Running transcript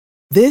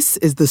This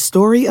is the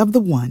story of the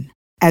one.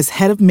 As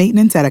head of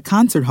maintenance at a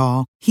concert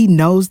hall, he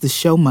knows the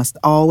show must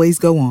always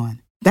go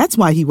on. That's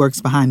why he works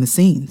behind the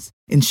scenes,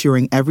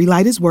 ensuring every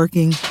light is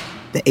working,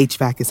 the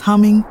HVAC is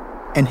humming,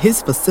 and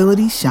his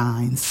facility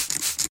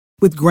shines.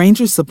 With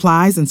Grainger's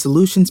supplies and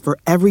solutions for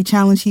every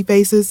challenge he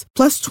faces,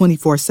 plus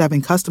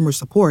 24/7 customer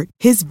support,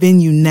 his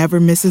venue never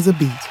misses a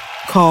beat.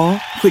 Call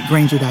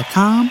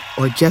quickgrainger.com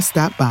or just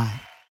stop by.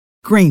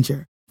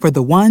 Grainger, for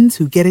the ones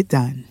who get it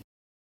done.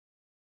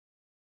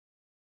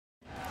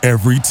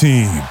 Every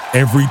team,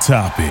 every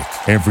topic,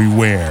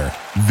 everywhere.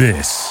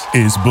 This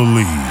is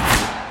Believe.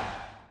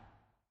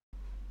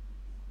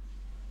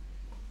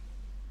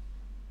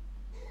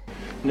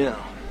 No,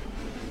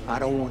 I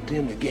don't want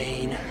them to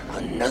gain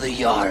another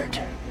yard.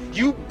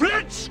 You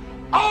blitz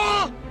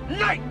all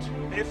night!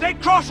 And if they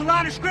cross the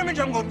line of scrimmage,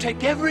 I'm gonna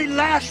take every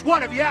last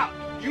one of you out.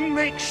 You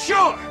make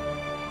sure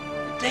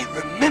that they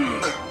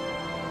remember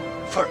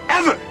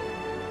forever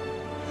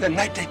the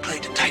night they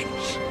played the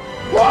Titans.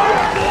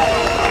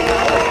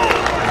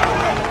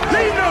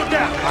 Leave no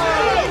doubt!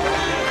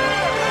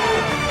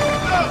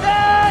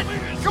 Dad!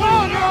 Come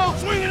on, girl!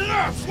 Swing it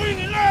left! Swing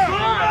it left!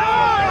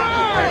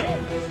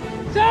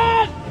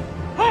 Dad!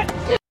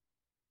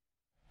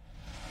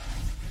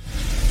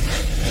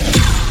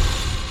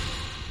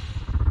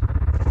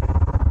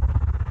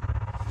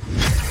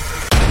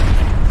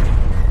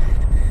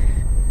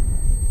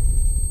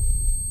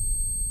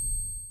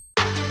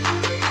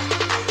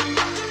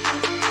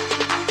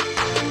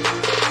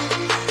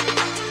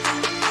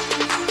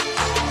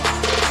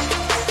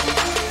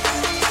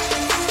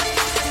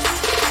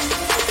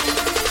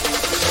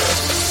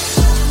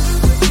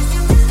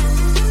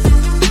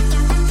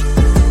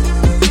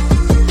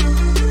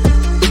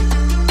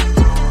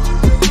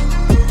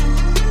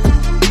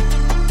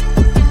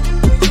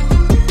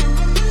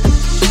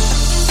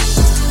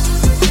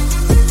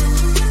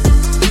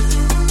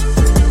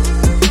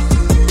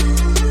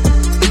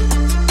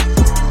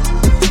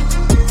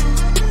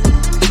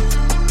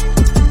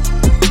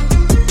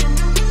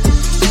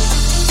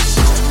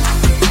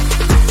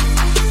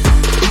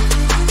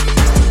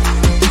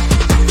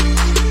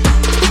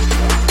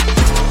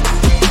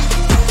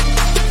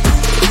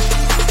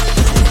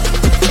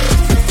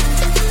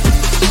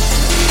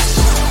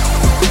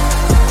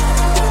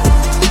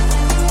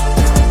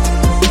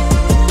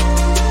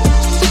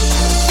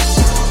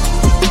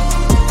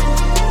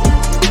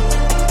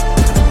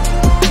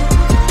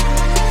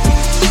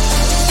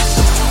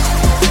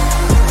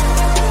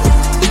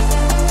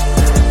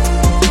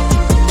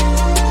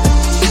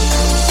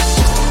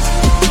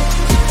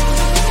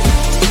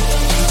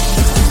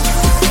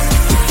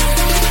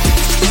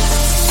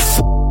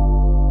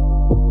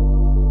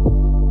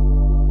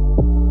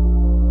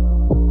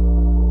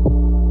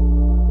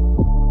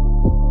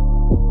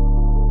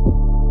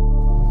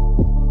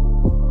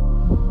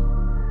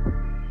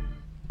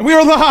 We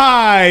are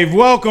live.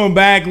 Welcome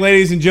back,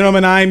 ladies and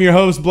gentlemen. I am your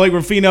host, Blake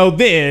Ruffino.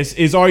 This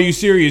is Are You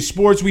Serious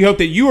Sports. We hope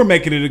that you are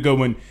making it a good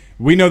one.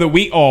 We know that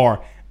we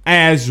are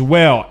as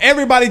well.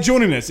 Everybody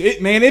joining us.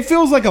 It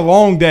feels like a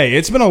long day.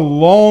 It's been a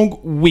long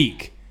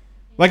week.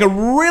 Like a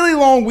really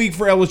long week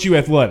for LSU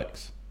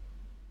athletics.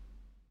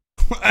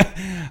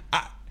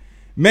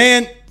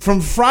 Man,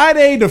 from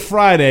Friday to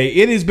Friday,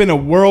 it has been a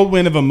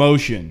whirlwind of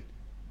emotion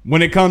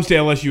when it comes to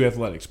LSU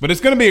athletics. But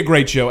it's going to be a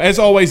great show. As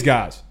always,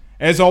 guys.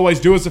 As always,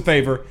 do us a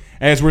favor.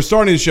 As we're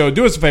starting the show,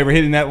 do us a favor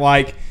hitting that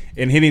like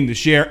and hitting the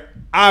share.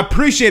 I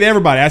appreciate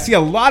everybody. I see a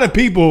lot of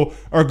people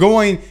are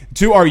going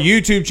to our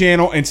YouTube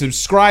channel and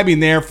subscribing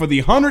there for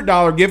the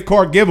 $100 gift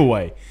card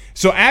giveaway.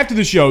 So after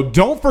the show,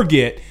 don't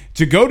forget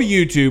to go to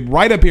YouTube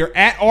right up here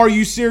at Are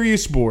You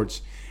Serious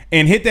Sports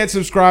and hit that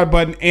subscribe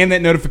button and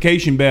that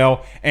notification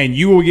bell, and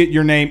you will get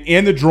your name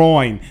in the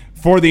drawing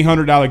for the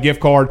 $100 gift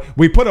card.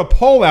 We put a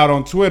poll out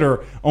on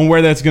Twitter on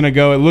where that's going to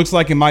go. It looks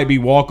like it might be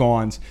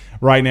walk-ons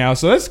right now,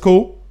 so that's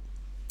cool.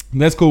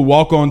 That's cool.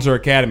 Walk-ons or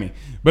academy.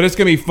 But it's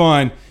going to be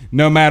fun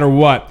no matter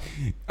what.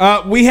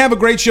 We have a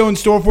great show in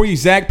store for you.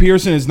 Zach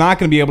Pearson is not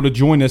going to be able to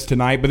join us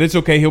tonight, but it's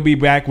okay. He'll be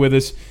back with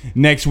us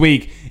next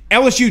week.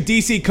 LSU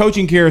DC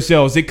coaching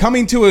carousel. Is it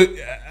coming to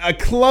a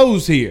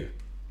close here?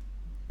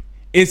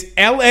 Is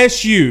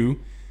LSU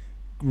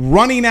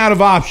running out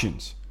of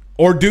options,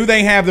 or do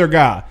they have their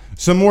guy?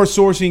 Some more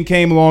sourcing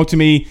came along to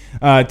me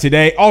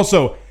today.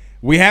 Also,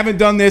 we haven't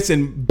done this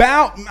in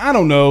about, I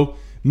don't know,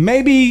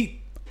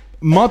 maybe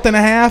a month and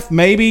a half,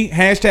 maybe.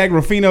 Hashtag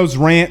Ruffino's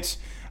Rants.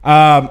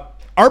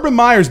 Urban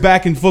Meyer's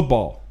back in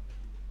football.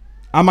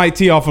 I might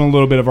tee off on a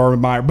little bit of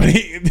Urban Meyer, but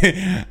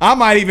I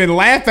might even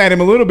laugh at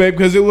him a little bit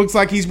because it looks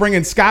like he's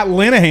bringing Scott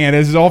Linehan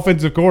as his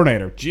offensive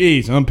coordinator.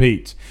 Jeez,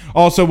 Pete.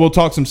 Also, we'll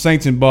talk some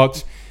Saints and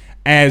Bucks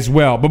as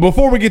well. But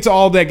before we get to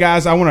all that,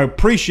 guys, I really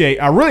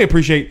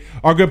appreciate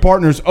our good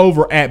partners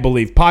over at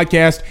Believe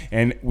Podcast.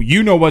 And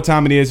you know what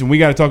time it is, and we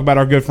got to talk about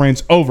our good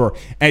friends over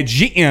at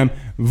GM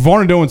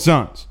Varnado &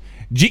 Sons.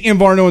 GM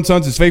Varnado &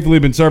 Sons has faithfully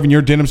been serving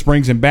your Denham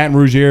Springs and Baton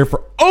Rouge area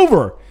for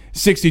over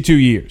 62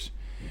 years.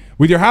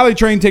 With your highly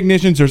trained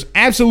technicians, there's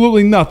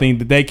absolutely nothing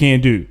that they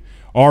can't do.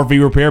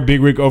 RV repair,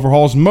 big rig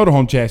overhauls,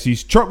 motorhome chassis,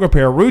 truck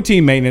repair,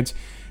 routine maintenance,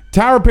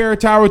 tire repair,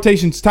 tire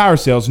rotations, tire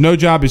sales. No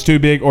job is too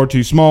big or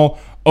too small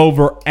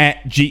over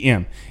at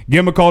GM. Give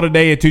them a call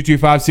today at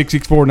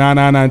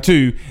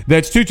 225-664-9992.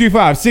 That's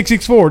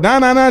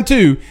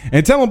 225-664-9992.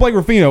 And tell them Blake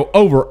Ruffino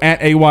over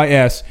at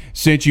AYS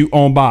sent you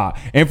on by.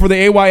 And for the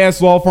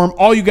AYS law firm,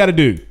 all you got to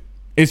do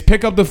is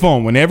pick up the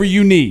phone whenever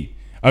you need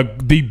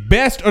the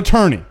best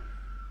attorney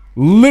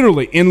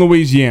literally in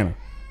Louisiana.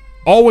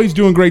 Always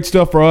doing great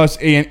stuff for us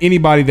and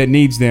anybody that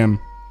needs them.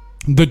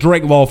 The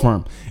Drake Law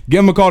Firm. Give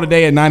them a call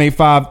today at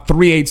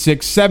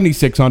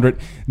 985-386-7600.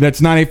 That's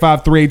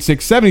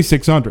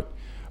 985-386-7600.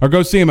 Or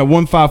go see them at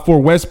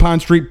 154 West Pine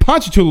Street,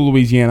 Ponchatoula,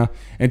 Louisiana,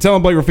 and tell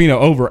them Blake Ruffino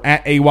over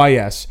at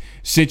AYS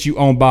sent you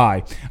on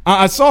by.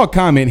 I saw a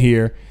comment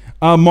here.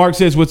 Mark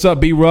says, "What's up,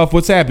 B Ruff?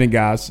 What's happening,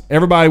 guys?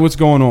 Everybody, what's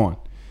going on?"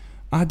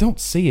 I don't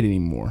see it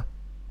anymore.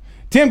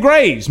 Tim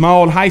Graves, my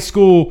old high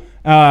school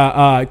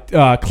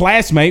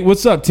classmate.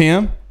 What's up,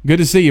 Tim? Good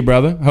to see you,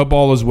 brother. Hope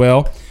all is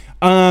well.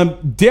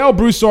 Dale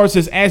Broussard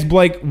says, "Ask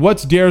Blake,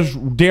 what's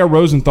Dare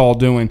Rosenthal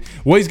doing?"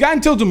 Well, he's got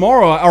until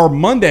tomorrow or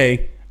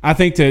Monday, I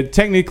think, to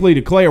technically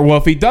declare. Well,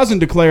 if he doesn't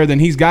declare, then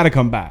he's got to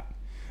come back.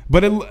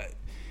 But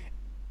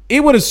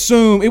it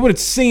would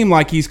seem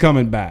like he's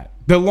coming back.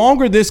 The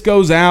longer this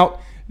goes out,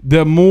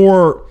 the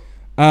more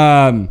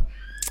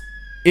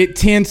it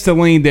tends to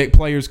lean that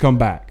players come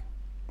back.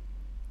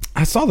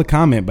 I saw the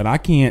comment, but I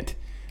can't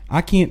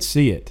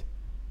see it.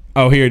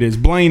 Oh, here it is.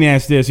 Blaine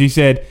asked this. He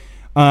said,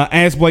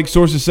 "As Blake,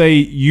 sources say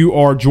you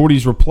are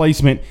Jordy's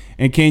replacement,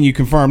 and can you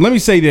confirm?" Let me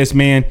say this,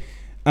 man.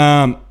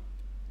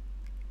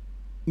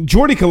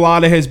 Jordy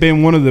Culotta has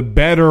been one of the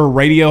better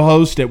radio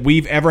hosts that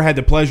we've ever had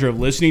the pleasure of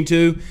listening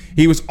to.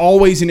 He was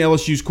always in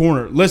LSU's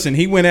corner. Listen,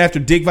 he went after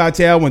Dick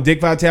Vitale when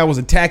Dick Vitale was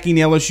attacking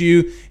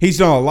LSU. He's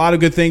done a lot of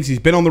good things. He's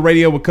been on the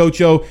radio with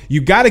Coach O. You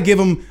got to give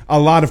him a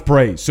lot of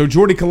praise. So,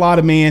 Jordy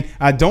Culotta, man,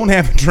 I don't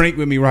have a drink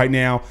with me right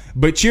now,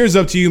 but cheers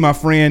up to you, my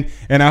friend,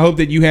 and I hope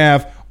that you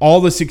have all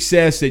the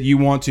success that you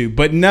want to.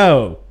 But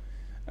no,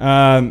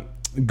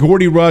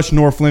 Gordy Rush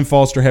nor Flynn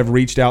Foster have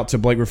reached out to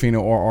Blake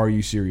Ruffino or Are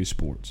You Serious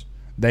Sports.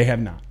 They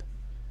have not.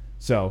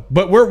 So,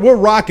 but we're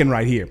rocking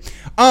right here.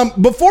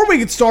 Before we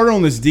get started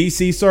on this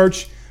DC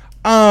search,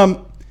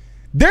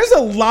 there's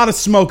a lot of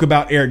smoke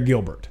about Eric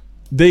Gilbert,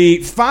 the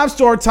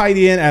 5-star tight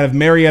end out of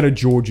Marietta,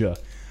 Georgia.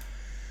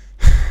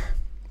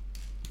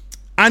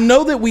 I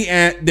know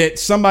that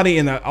somebody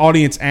in the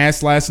audience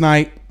asked last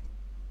night.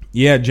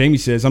 Yeah, Jamie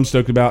says, "I'm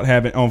stoked about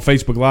having," on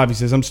Facebook Live, he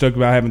says, "I'm stoked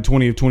about having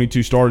 20 of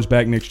 22 starters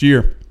back next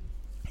year."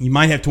 You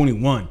might have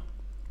 21.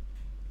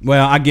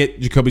 Well, I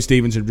get Jacoby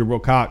Stevens and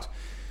Jabril Cox.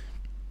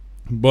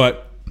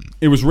 But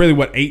it was really,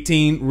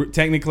 18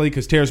 technically,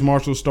 because Terrace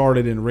Marshall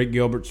started and Rick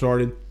Gilbert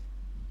started.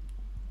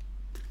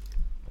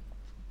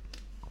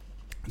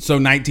 So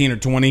 19 or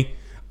 20.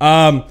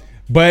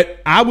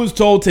 But I was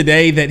told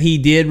today that he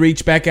did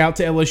reach back out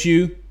to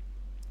LSU.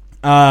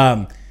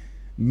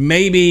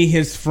 Maybe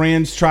his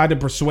friends tried to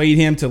persuade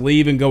him to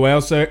leave and go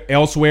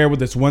elsewhere with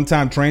this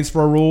one-time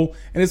transfer rule.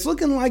 And it's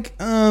looking like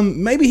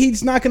maybe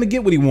he's not going to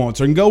get what he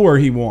wants or can go where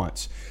he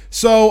wants.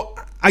 So,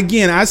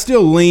 again, I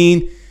still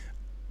lean.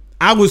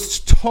 I was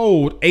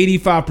told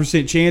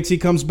 85% chance he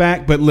comes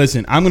back. But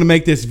listen, I'm going to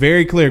make this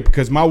very clear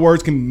because my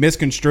words can be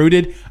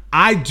misconstrued.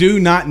 I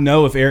do not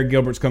know if Eric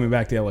Gilbert's coming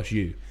back to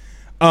LSU.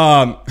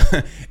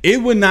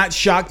 It would not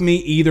shock me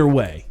either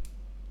way,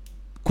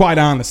 quite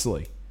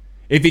honestly.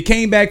 If he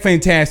came back,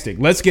 fantastic.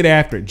 Let's get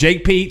after it.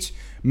 Jake Peets,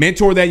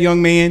 mentor that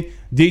young man.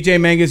 DJ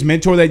Mangas,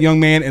 mentor that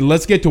young man, and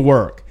let's get to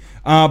work.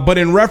 But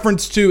in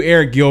reference to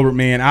Eric Gilbert,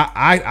 man,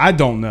 I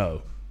don't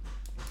know.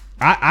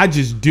 I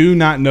just do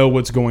not know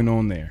what's going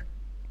on there.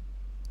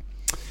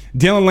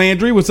 Dylan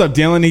Landry, what's up,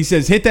 Dylan? He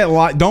says, "Hit that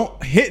like.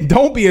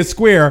 Don't be a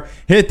square.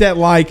 Hit that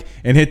like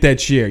and hit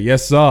that share."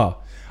 Yes, sir.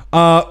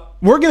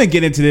 We're going to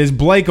get into this.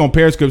 Blake on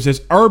Periscope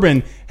says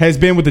Urban has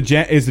been with the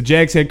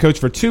Jags head coach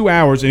for 2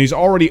 hours, and he's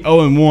already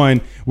 0-1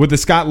 with the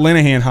Scott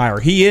Linehan hire.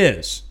 He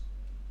is.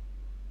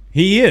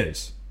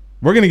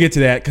 We're going to get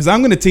to that because I'm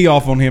going to tee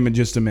off on him in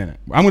just a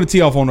minute. I'm going to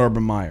tee off on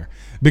Urban Meyer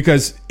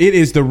because it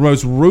is the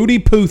most Rudy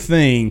Poo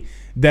thing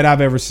that I've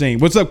ever seen.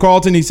 What's up,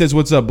 Carlton? He says,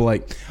 "What's up,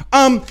 Blake?"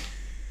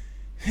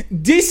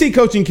 DC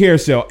coaching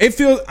carousel.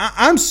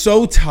 I'm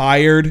so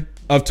tired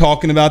of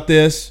talking about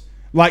this.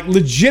 Like,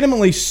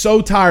 legitimately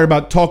so tired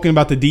about talking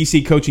about the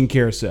DC coaching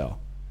carousel.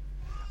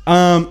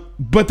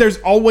 But there's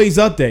always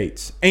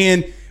updates.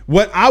 And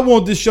what I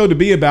want this show to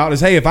be about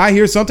is, hey, if I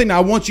hear something, I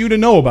want you to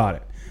know about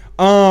it.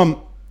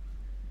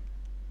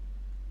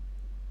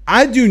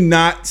 I do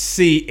not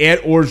see Ed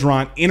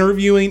Orgeron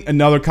interviewing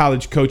another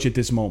college coach at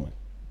this moment.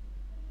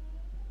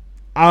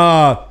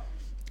 I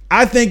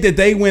think that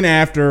they went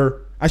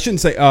after, I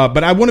shouldn't say,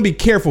 but I want to be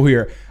careful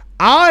here.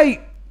 I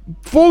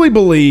fully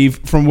believe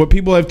from what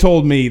people have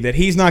told me that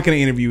he's not going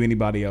to interview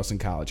anybody else in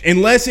college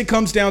unless it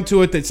comes down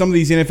to it that some of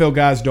these NFL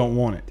guys don't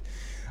want it.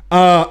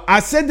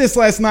 I said this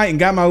last night and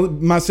got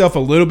myself a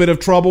little bit of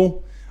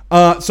trouble.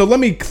 So let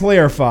me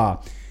clarify.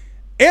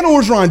 Ed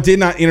Orgeron did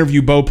not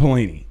interview Bo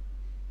Pelini.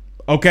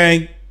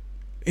 Okay?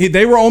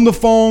 They were on the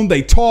phone.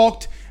 They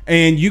talked.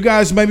 And you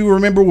guys maybe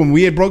remember when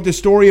we had broke the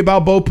story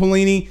about Bo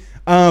Pelini.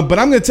 But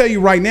I'm going to tell you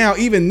right now,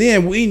 even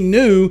then, we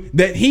knew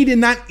that he did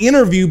not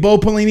interview Bo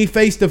Pelini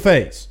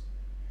face-to-face.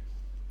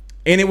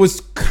 And it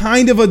was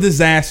kind of a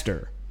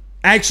disaster.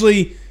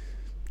 Actually,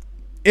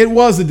 it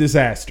was a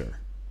disaster.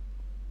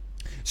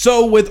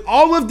 So with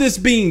all of this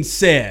being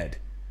said,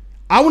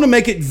 I want to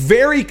make it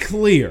very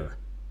clear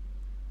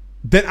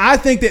that I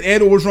think that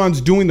Ed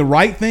Orgeron's doing the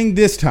right thing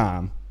this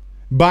time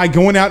by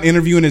going out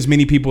interviewing as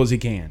many people as he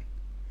can.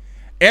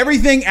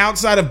 Everything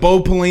outside of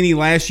Bo Pelini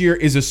last year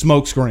is a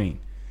smokescreen.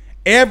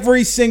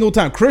 Every single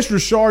time. Chris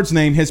Richard's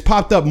name has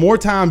popped up more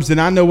times than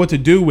I know what to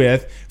do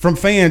with from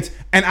fans,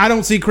 and I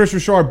don't see Chris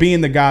Richard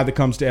being the guy that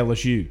comes to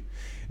LSU.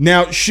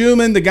 Now,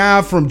 Schumann, the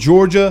guy from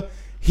Georgia,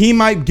 he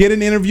might get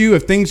an interview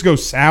if things go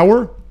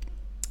sour,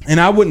 and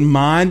I wouldn't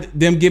mind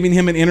them giving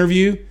him an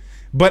interview,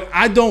 but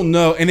I don't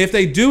know. And if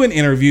they do an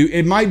interview,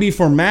 it might be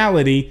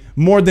formality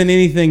more than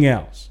anything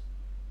else.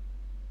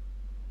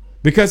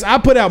 Because I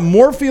put out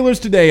more feelers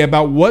today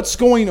about what's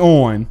going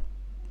on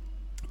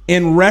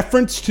in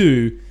reference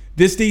to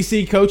this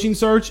DC coaching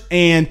search,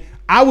 and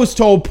I was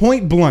told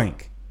point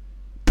blank,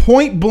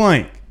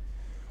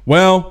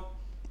 well,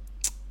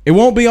 it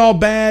won't be all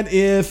bad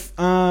if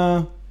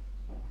the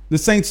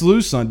Saints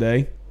lose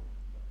Sunday.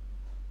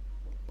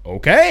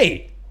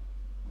 Okay.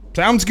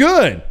 Sounds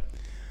good.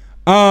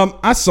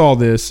 I saw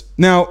this.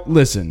 Now,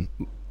 listen.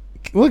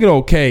 Look at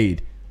old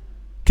Cade.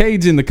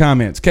 Cade's in the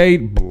comments.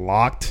 Cade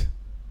blocked.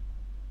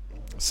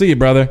 See you,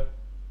 brother.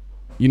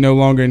 You're no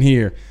longer in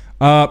here.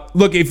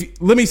 Look,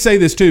 let me say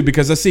this too,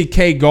 because I see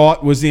Kay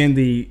Gaunt was in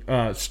the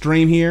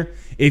stream here.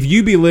 If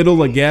you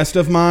belittle a guest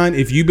of mine,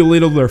 if you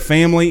belittle their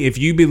family, if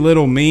you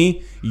belittle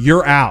me,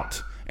 you're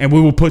out, and we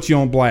will put you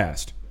on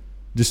blast.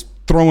 Just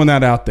throwing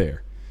that out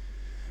there.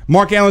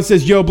 Mark Allen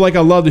says, yo, Blake, I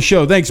love the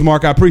show. Thanks,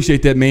 Mark. I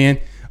appreciate that, man.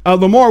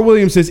 Lamar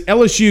Williams says,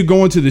 LSU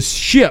going to the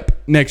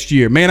ship next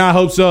year. Man, I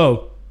hope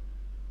so.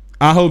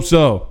 I hope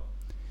so.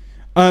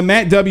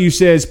 Matt W.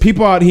 says,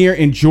 people out here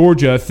in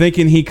Georgia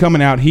thinking he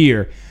coming out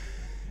here.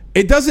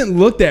 It doesn't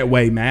look that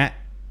way, Matt.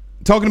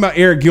 Talking about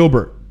Eric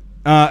Gilbert.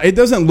 It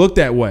doesn't look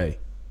that way.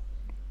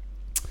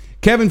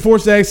 Kevin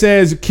Forsyth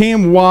says,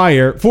 Cam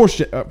Wire.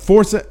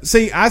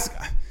 See,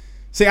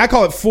 I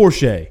call it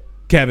Forche,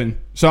 Kevin.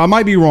 So I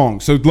might be wrong.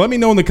 So let me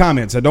know in the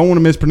comments. I don't want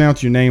to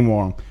mispronounce your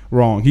name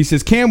wrong. He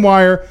says, Cam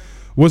Wire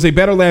was a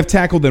better left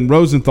tackle than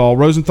Rosenthal.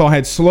 Rosenthal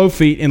had slow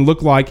feet and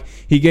looked like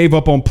he gave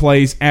up on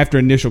plays after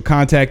initial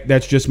contact.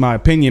 That's just my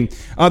opinion.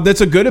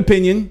 That's a good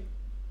opinion.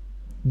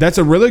 That's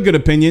a really good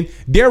opinion.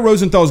 Dare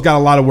Rosenthal's got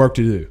a lot of work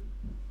to do.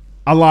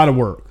 A lot of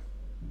work.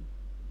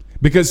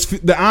 Because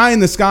the eye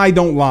and the sky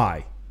don't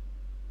lie.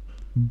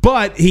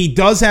 But he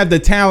does have the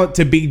talent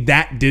to be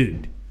that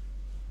dude.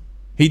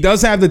 He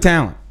does have the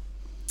talent.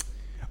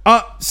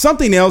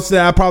 Something else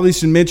that I probably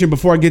should mention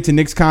before I get to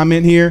Nick's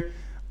comment here.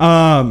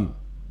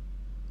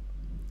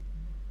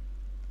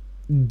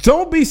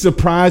 Don't be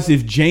surprised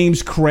if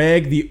James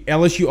Craig, the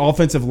LSU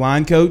offensive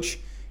line coach,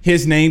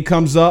 his name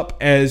comes up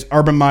as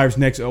Urban Meyer's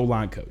next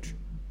O-line coach.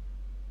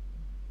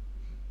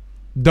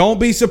 Don't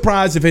be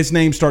surprised if his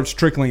name starts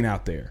trickling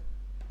out there.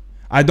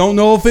 I don't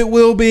know if it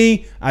will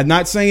be. I'm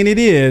not saying it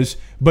is,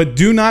 but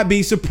do not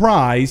be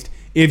surprised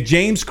if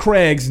James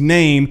Craig's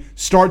name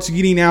starts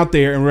getting out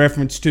there in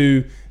reference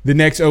to the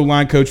next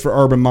O-line coach for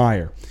Urban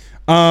Meyer.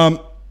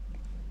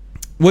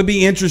 Would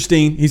be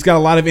interesting. He's got a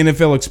lot of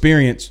NFL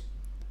experience.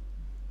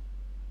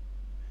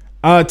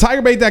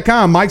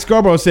 TigerBait.com, Mike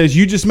Scarborough says,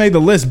 you just made the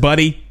list,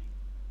 buddy.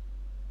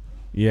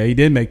 Yeah, he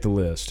did make the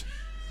list.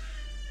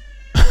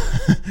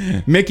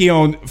 Mickey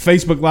on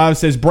Facebook Live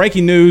says,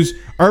 breaking news,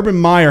 Urban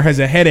Meyer has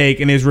a headache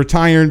and is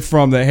retiring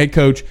from the head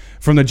coach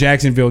from the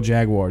Jacksonville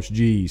Jaguars.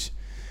 Jeez.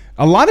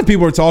 A lot of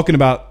people are talking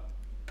about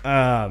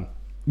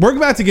we're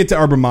about to get to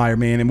Urban Meyer,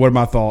 man, and what are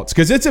my thoughts?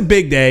 Because it's a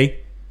big day.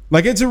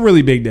 Like, it's a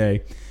really big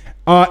day.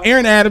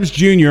 Aaron Adams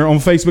Jr. on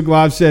Facebook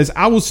Live says,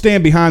 I will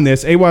stand behind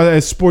this.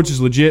 AYS Sports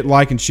is legit.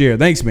 Like and share.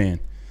 Thanks, man.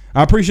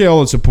 I appreciate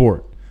all the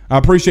support. I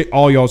appreciate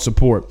all y'all's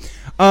support.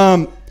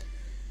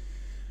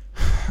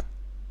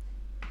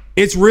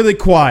 It's really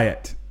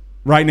quiet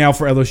right now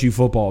for LSU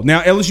football.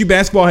 Now, LSU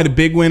basketball had a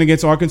big win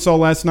against Arkansas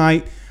last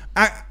night.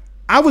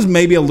 I was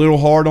maybe a little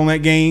hard on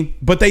that game,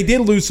 but they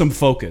did lose some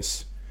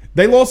focus.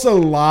 They lost a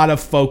lot of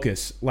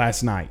focus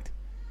last night.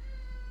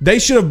 They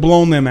should have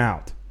blown them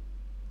out.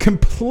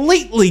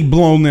 Completely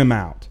blown them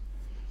out.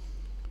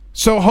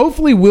 So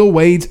hopefully Will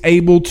Wade's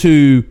able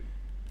to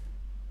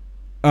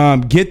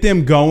get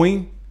them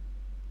going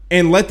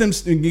and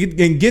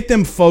get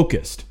them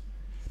focused,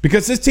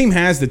 because this team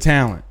has the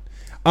talent.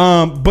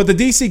 But the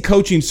DC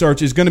coaching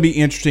search is going to be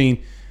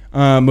interesting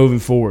moving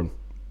forward.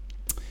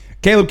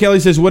 Caleb Kelly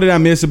says, what did I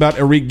miss about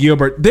Eric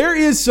Gilbert? There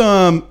is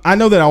some, I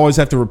know that I always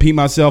have to repeat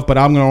myself, but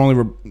I'm going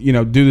to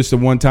only do this the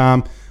one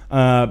time,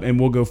 and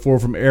we'll go forward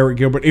from Eric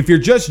Gilbert. If you're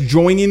just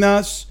joining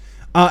us,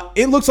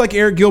 it looks like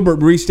Eric Gilbert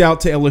reached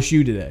out to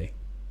LSU today,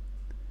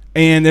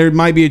 and there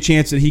might be a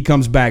chance that he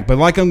comes back. But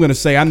like I'm going to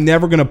say, I'm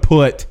never going to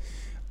put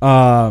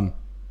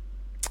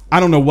I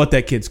don't know what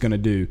that kid's going to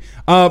do.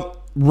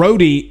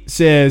 Rhodey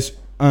says,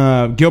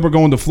 Gilbert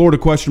going to Florida,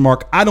 question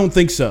mark. I don't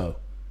think so.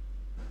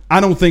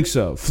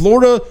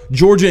 Florida,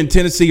 Georgia, and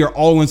Tennessee are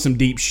all in some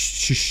deep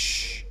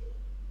shh.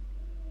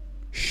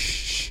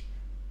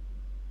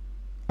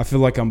 I feel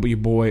like I'm your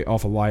boy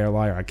off of Liar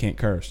Liar. I can't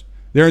curse.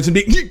 They're in some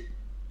deep.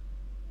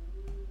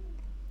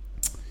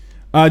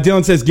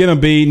 Dylan says, get him,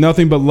 B.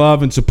 Nothing but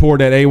love and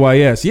support at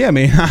AYS. Yeah,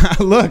 man.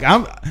 Look,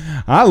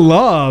 I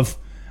love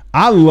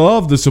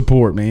the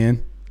support,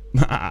 man.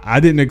 I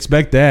didn't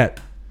expect that.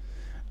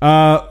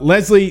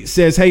 Leslie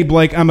says, hey,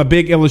 Blake, I'm a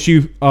big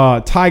LSU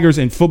Tigers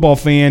and football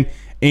fan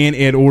and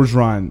Ed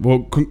Orgeron.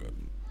 Well,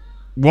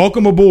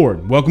 welcome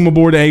aboard. Welcome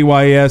aboard to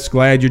AYS.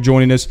 Glad you're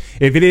joining us.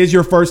 If it is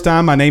your first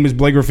time, my name is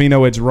Blake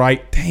Ruffino. It's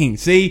right. Dang,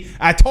 see?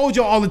 I told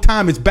you all the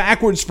time. It's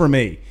backwards for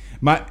me.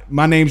 My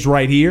name's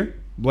right here.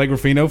 Blake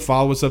Ruffino.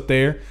 Follow us up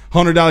there.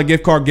 $100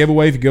 gift card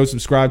giveaway if you go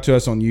subscribe to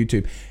us on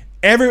YouTube.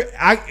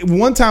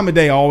 One time a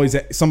day, always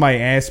somebody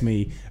asks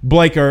me,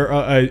 Blake,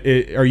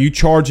 are you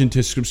charging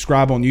to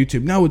subscribe on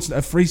YouTube? No, it's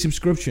a free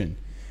subscription.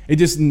 It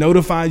just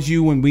notifies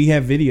you when we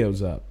have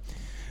videos up.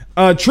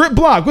 Trip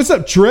Block, what's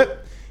up,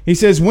 Trip? He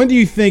says, when do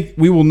you think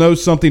we will know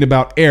something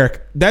about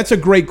Eric? That's a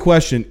great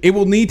question. It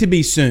will need to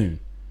be soon.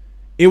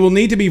 It will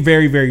need to be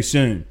very, very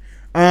soon.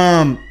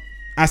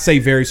 I say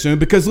very soon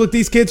because look,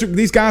 these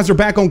guys are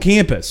back on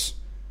campus.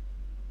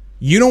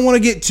 You don't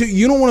want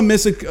to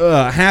miss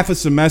a half a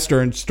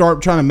semester and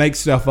start trying to make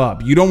stuff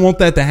up. You don't want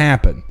that to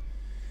happen.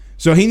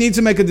 So he needs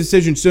to make a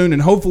decision soon,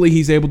 and hopefully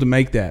he's able to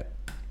make that.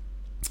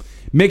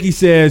 Mickey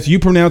says, you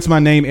pronounce my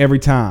name every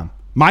time.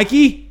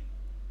 Mikey?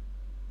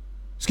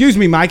 Excuse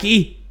me,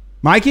 Mikey.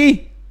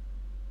 Mikey?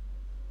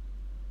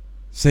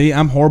 See,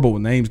 I'm horrible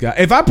with names, guys.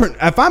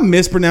 If I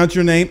mispronounce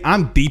your name,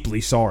 I'm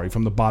deeply sorry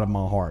from the bottom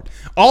of my heart.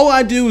 All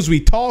I do is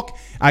we talk,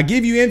 I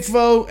give you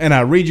info, and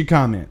I read your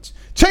comments.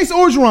 Chase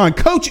Orgeron,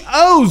 Coach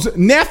O's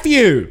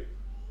nephew.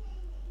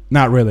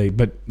 Not really,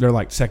 but they're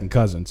like second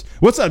cousins.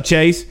 What's up,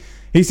 Chase?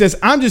 He says,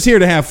 I'm just here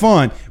to have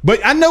fun. But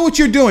I know what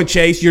you're doing,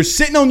 Chase. You're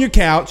sitting on your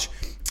couch.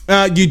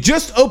 You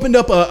just opened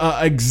up a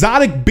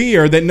exotic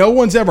beer that no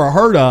one's ever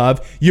heard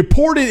of. You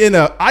poured it in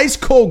an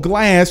ice-cold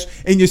glass,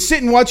 and you're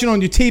sitting watching on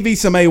your TV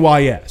some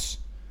AYS.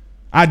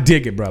 I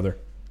dig it, brother.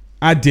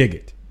 I dig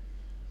it.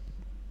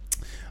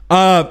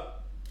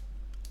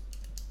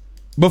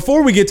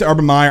 Before we get to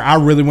Urban Meyer, I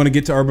really want to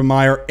get to Urban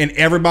Meyer. And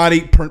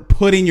everybody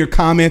put in your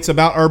comments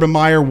about Urban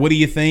Meyer. What do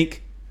you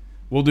think?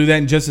 We'll do that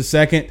in just a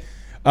second.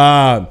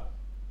 I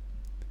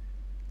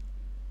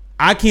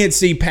can't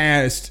see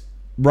past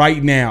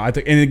right now.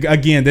 And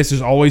again, this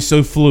is always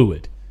so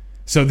fluid.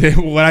 So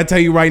what I tell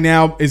you right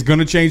now is going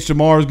to change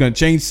tomorrow, is going to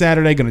change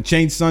Saturday, going to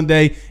change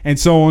Sunday, and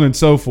so on and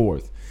so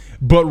forth.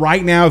 But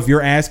right now, if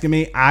you're asking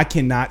me, I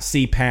cannot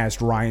see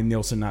past Ryan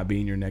Nielsen not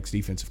being your next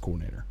defensive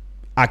coordinator.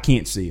 I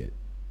can't see it.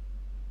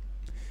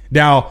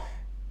 Now,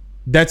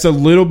 that's a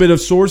little bit of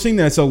sourcing.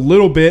 That's a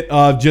little bit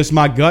of just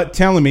my gut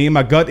telling me,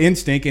 my gut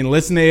instinct, and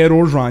listening to Ed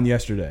Orgeron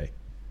yesterday.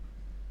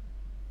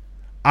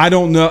 I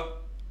don't know.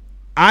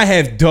 I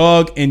have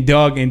dug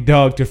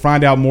to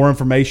find out more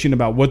information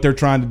about what they're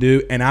trying to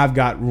do, and I've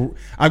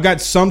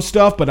got some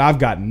stuff, but I've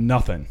got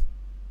nothing.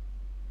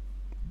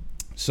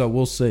 So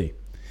we'll see.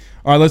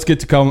 All right, let's get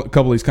to a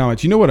couple of these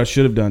comments. You know what I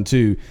should have done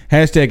too?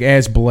 Hashtag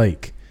Ask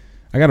Blake.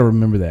 I got to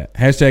remember that.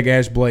 Hashtag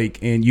Ask Blake,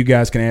 and you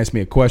guys can ask me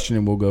a question,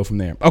 and we'll go from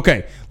there.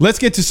 Okay, let's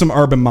get to some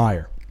Urban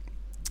Meyer.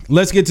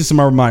 Let's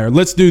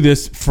do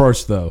this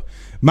first, though.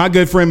 My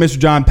good friend, Mr.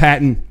 John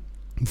Patton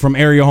from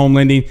Area Home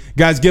Lending.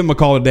 Guys, give him a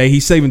call today.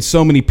 He's saving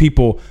so many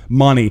people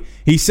money.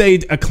 He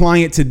saved a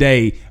client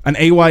today, an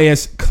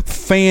AYS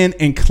fan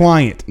and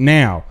client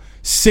now,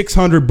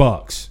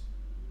 $600.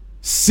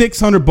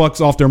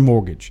 $600 off their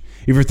mortgage.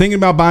 If you're thinking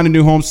about buying a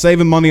new home,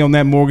 saving money on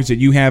that mortgage that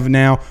you have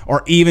now,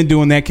 or even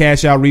doing that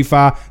cash out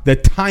refi, the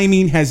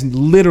timing has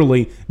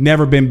literally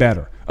never been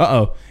better.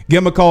 Give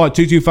them a call at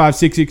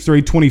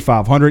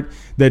 225-663-2500.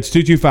 That's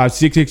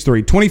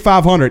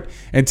 225-663-2500.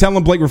 And tell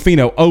them Blake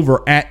Ruffino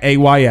over at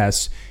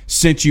AYS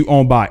sent you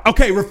on by.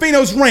 Okay,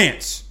 Ruffino's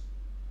rants.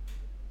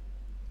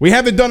 We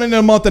haven't done it in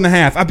a month and a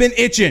half. I've been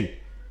itching.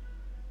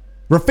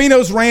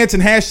 Ruffino's rants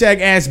and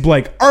hashtag Ask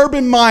Blake.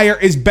 Urban Meyer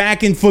is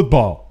back in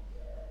football.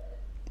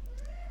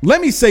 Let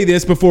me say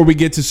this before we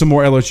get to some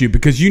more LSU,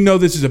 because you know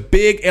this is a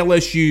big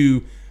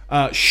LSU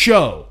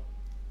show,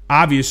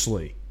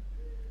 obviously.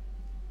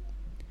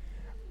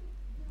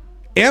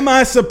 Am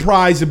I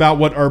surprised about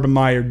what Urban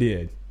Meyer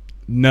did?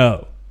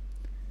 No.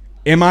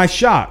 Am I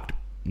shocked?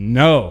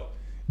 No.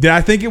 Did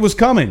I think it was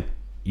coming?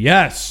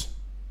 Yes.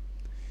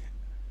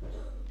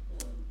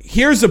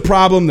 Here's the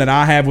problem that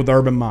I have with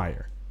Urban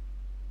Meyer.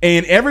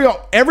 And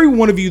every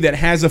one of you that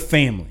has a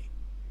family,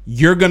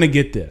 you're going to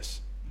get this.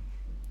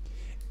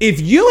 If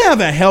you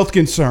have a health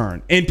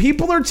concern and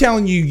people are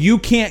telling you you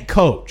can't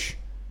coach,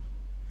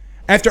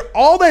 after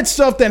all that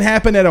stuff that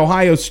happened at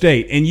Ohio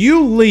State, and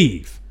you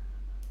leave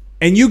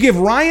and you give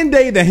Ryan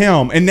Day the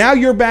helm, and now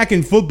you're back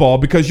in football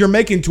because you're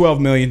making $12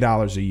 million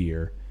a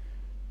year,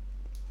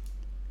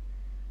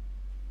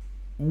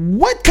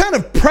 what kind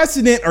of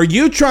precedent are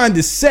you trying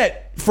to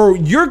set for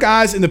your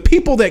guys and the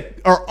people that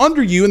are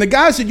under you and the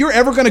guys that you're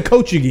ever going to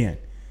coach again?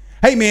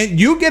 Hey, man,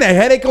 you get a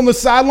headache on the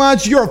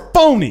sidelines, you're a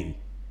phony.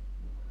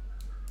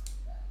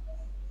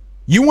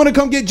 You want to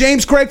come get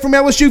James Craig from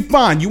LSU?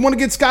 Fine. You want to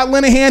get Scott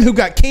Linehan, who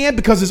got canned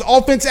because his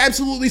offense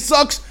absolutely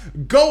sucks?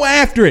 Go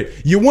after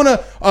it. You want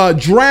to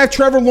draft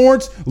Trevor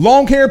Lawrence,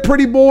 long hair,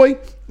 pretty boy,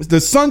 the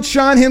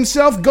sunshine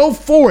himself? Go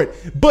for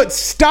it. But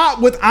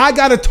stop with, I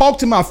got to talk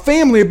to my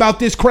family about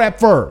this crap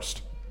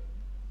first.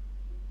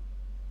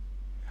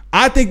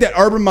 I think that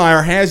Urban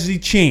Meyer has the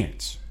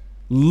chance,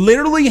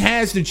 literally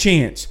has the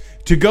chance,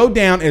 to go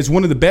down as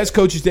one of the best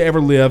coaches to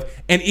ever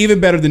live, and even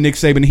better than Nick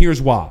Saban.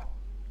 Here's why.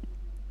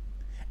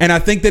 And I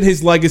think that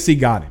his legacy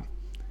got him.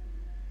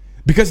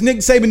 Because Nick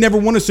Saban never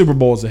won a Super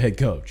Bowl as a head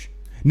coach.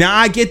 Now,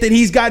 I get that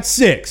he's got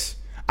 6.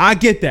 I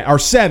get that. Or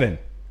 7.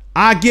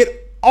 I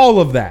get all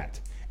of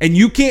that. And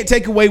you can't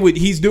take away what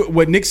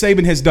Nick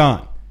Saban has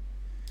done.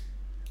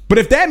 But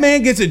if that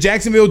man gets the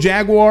Jacksonville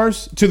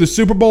Jaguars to the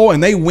Super Bowl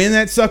and they win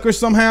that sucker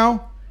somehow,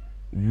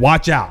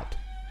 watch out.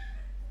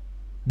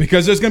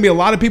 Because there's going to be a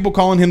lot of people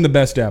calling him the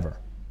best ever.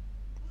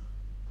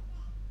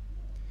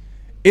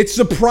 It's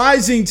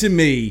surprising to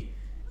me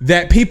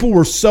that people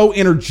were so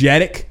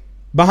energetic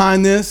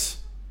behind this.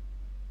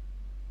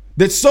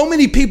 That so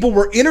many people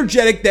were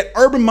energetic that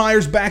Urban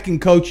Meyer's back in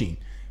coaching.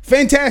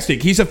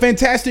 Fantastic. He's a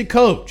fantastic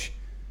coach.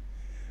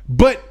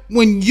 But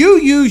when you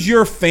use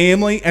your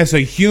family as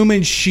a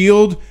human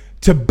shield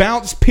to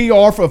bounce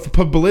PR for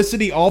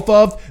publicity off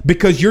of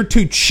because you're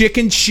too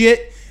chicken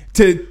shit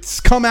to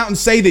come out and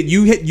say that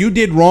you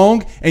did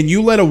wrong and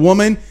you let a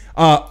woman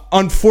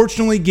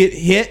unfortunately get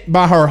hit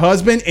by her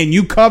husband and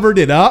you covered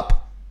it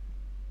up.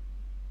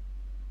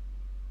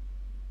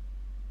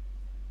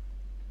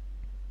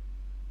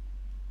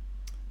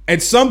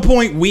 At some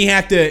point, we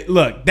have to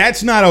look.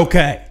 That's not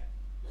okay.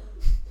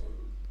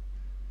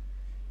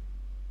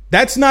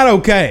 That's not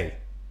okay.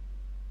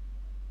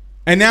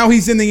 And now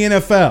he's in the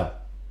NFL.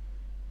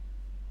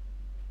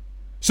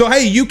 So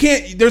hey, you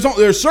can't. There's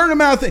a certain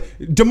amount of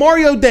things.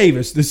 Demario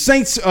Davis, the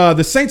Saints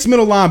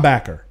middle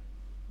linebacker.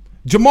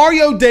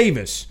 Demario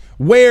Davis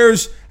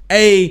wears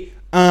a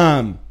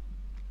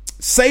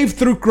Save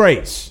Through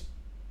Grace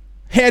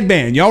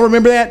headband. Y'all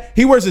remember that?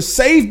 He wears a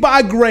Saved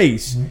by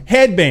Grace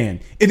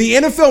headband, and the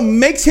NFL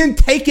makes him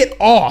take it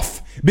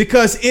off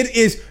because it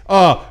is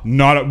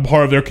not a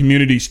part of their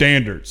community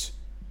standards.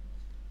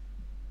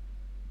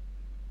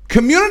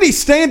 Community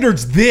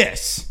standards.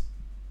 This.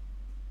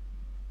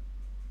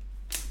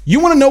 You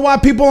want to know why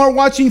people aren't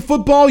watching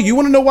football? You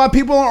want to know why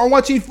people aren't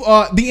watching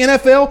the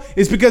NFL?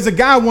 It's because a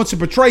guy wants to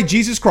portray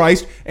Jesus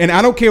Christ, and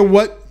I don't care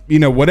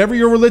whatever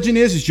your religion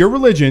is, it's your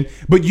religion,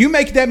 but you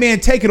make that man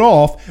take it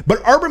off.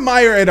 But Urban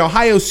Meyer at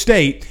Ohio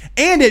State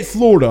and at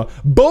Florida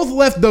both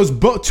left those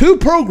two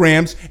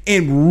programs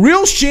in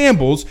real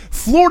shambles.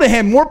 Florida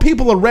had more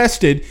people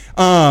arrested.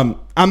 I'm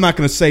not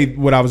going to say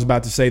what I was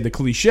about to say, the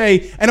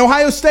cliche. And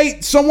Ohio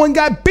State, someone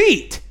got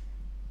beat.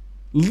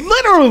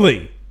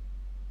 Literally.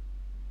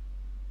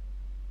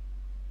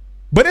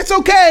 But it's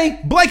okay.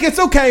 Blake, it's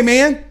okay,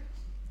 man.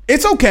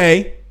 It's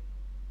okay.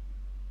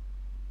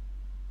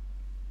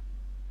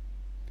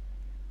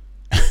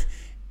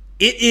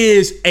 It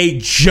is a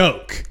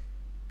joke,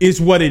 is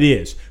what it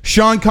is.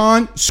 Sean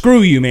Khan,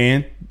 screw you,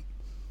 man.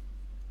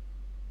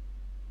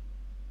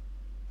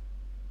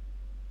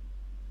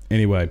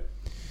 Anyway.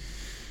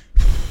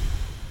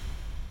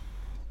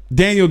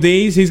 Daniel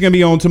Dees, he's going to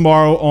be on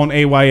tomorrow on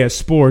AYS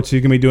Sports.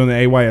 He's going to be doing the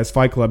AYS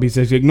Fight Club. He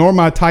says, ignore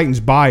my Titans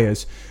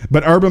bias,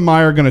 but Urban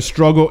Meyer going to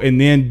struggle and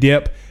then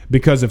dip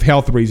because of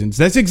health reasons.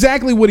 That's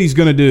exactly what he's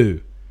going to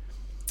do.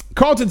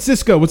 Carlton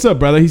Cisco, what's up,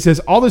 brother? He says,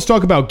 all this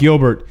talk about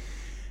Gilbert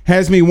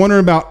has me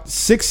wondering about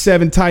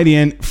 6'7" tight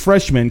end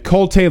freshman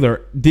Cole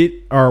Taylor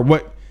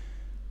Let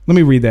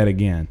me read that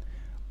again.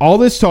 All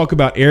this talk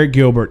about Eric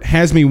Gilbert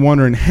has me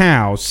wondering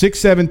how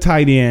 6'7"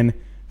 tight end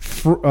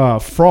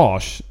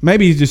Frosh,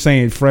 maybe he's just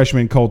saying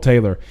freshman Cole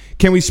Taylor.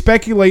 Can we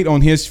speculate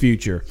on his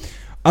future?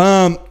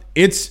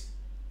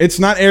 It's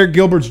not Eric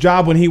Gilbert's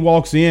job when he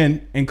walks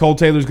in, and Cole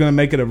Taylor's going to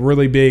make it a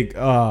really big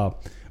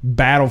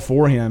battle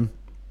for him.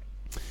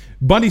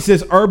 Bundy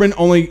says Urban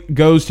only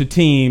goes to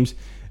teams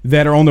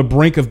that are on the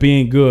brink of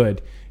being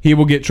good. He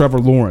will get Trevor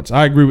Lawrence.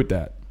 I agree with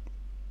that.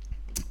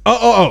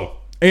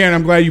 Aaron,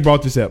 I'm glad you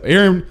brought this up.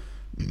 Aaron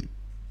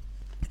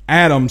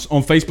Adams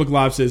on Facebook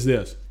Live says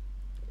this.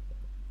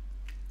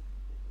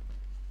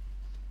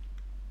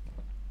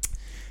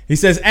 He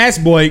says,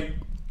 ask Blake,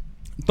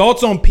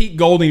 thoughts on Pete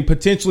Golding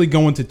potentially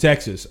going to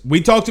Texas? We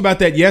talked about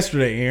that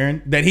yesterday,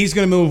 Aaron, that he's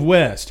going to move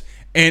west.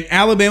 And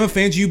Alabama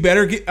fans, you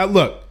better get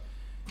look,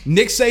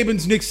 Nick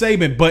Saban's Nick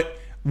Saban, but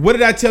what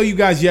did I tell you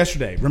guys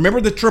yesterday? Remember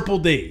the Triple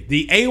D,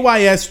 the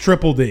AYS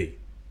Triple D.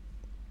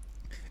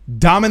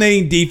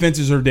 Dominating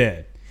defenses are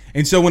dead.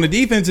 And so when a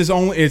defense is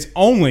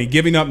only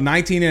giving up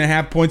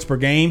 19.5 points per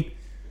game,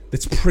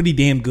 that's pretty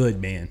damn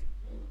good, man.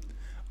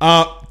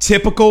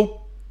 Typical.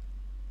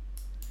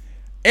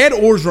 Ed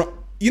Orgeron,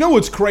 you know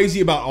what's crazy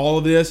about all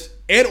of this?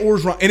 Ed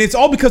Orgeron, and it's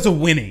all because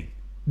of winning.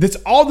 That's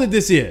all that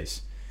this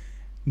is.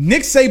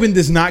 Nick Saban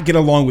does not get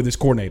along with his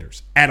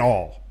coordinators at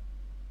all.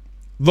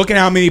 Look at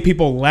how many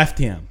people left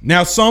him.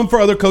 Now, some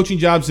for other coaching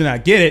jobs did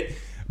not get it,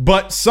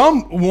 but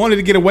some wanted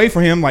to get away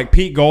from him, like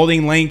Pete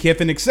Golding, Lane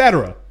Kiffin,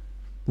 etc.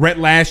 Rhett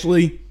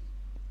Lashley.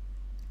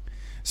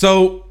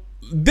 So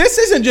this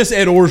isn't just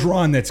Ed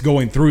Orgeron that's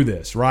going through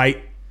this,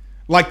 right?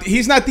 Like,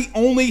 he's not the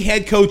only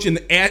head coach in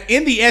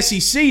the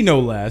SEC, no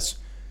less,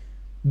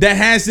 that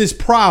has this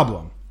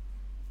problem.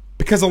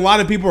 Because a lot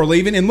of people are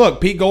leaving. And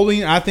look, Pete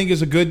Golding, I think,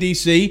 is a good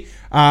DC.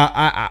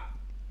 I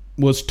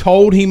was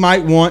told he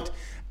might want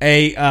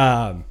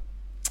an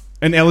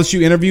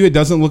LSU interview. It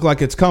doesn't look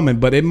like it's coming,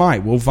 but it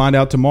might. We'll find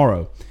out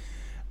tomorrow.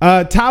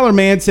 Tyler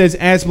Mann says,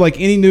 ask Blake,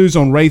 any news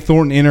on Ray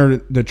Thornton enter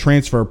the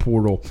transfer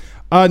portal?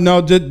 No,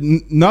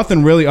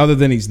 nothing really other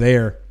than he's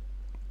there.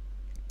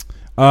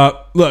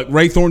 Look,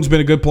 Ray Thornton's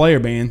been a good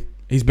player, man.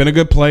 He's been a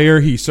good player.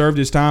 He served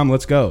his time.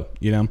 Let's go,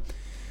 you know.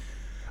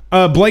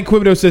 Blake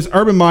Quibido says,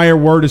 Urban Meyer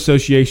word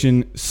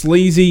association,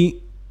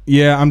 sleazy.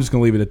 Yeah, I'm just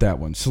going to leave it at that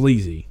one.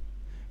 Sleazy.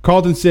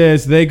 Carlton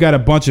says they got a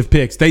bunch of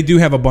picks. They do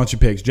have a bunch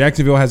of picks.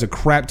 Jacksonville has a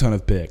crap ton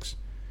of picks.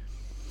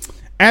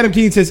 Adam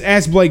Keene says,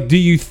 ask Blake, do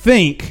you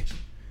think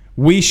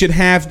we should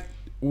have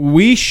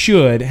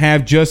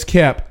just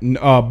kept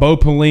Bo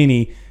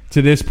Pelini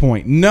to this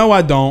point? No,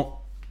 I don't.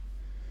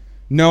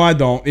 No, I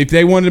don't. If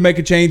they wanted to make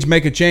a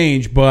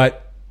change,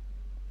 but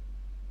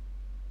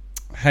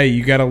hey,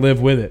 you got to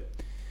live with it.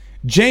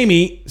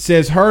 Jamie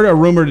says, heard a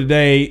rumor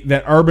today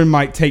that Urban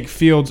might take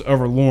Fields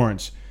over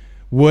Lawrence.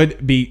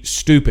 Would be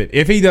stupid.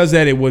 If he does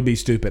that, it would be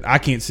stupid. I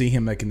can't see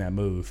him making that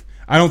move.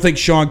 I don't think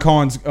Sean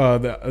Collins,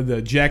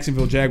 the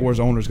Jacksonville Jaguars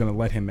owner, is going to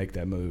let him make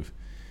that move.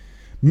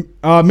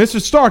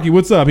 Mr. Starkey,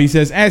 what's up? He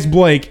says, ask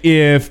Blake,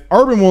 if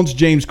Urban wants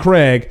James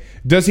Craig,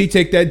 does he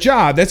take that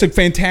job? That's a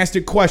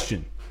fantastic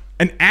question.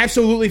 An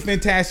absolutely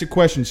fantastic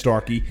question,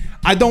 Starkey.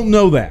 I don't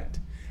know that.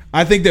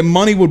 I think that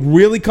money would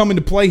really come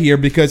into play here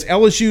because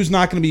LSU is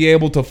not going to be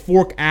able to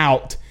fork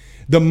out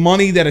the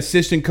money that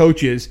assistant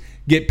coaches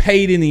get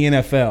paid in the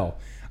NFL.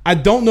 I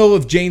don't know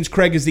if James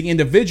Craig is the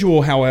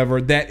individual,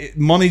 however, that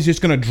money's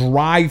just going to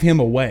drive him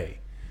away.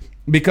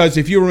 Because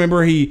if you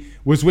remember, he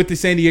was with the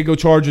San Diego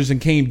Chargers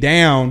and came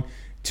down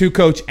to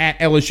coach at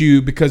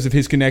LSU because of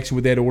his connection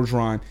with Ed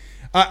Orgeron.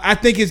 I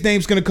think his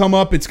name's going to come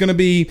up. It's going to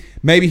be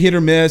maybe hit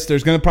or miss.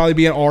 There's going to probably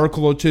be an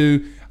article or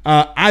two.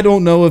 I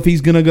don't know if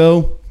he's going to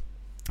go.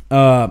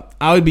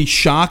 I would be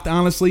shocked,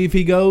 honestly, if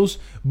he goes.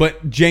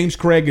 But James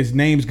Craig's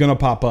name's going to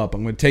pop up.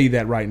 I'm going to tell you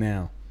that right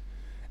now.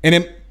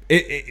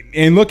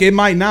 And look, it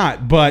might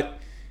not, but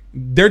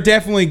they're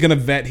definitely going to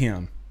vet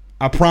him.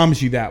 I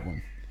promise you that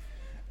one.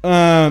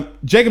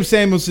 Jacob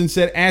Samuelson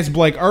said, ask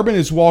Blake, Urban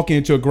is walking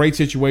into a great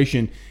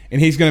situation,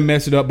 and he's going to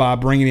mess it up by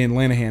bringing in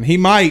Linehan. He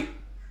might,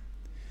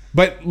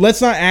 but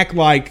let's not act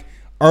like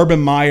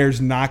Urban Meyer's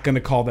not going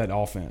to call that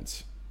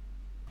offense.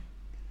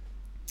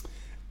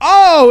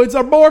 Oh, it's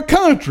our boy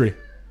Country.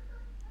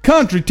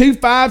 Country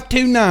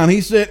 2529.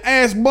 He said,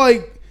 ask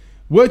Blake,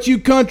 what you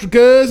country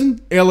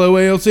cousin?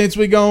 LOL, since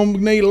we going to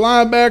need a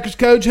linebackers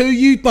coach, who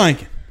you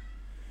thinking?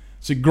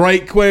 It's a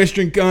great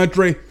question,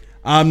 Country.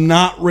 I'm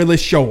not really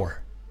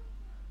sure.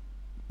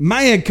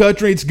 Man,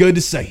 Country, it's good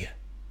to see you.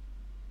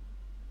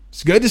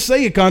 It's good to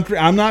see you, Country.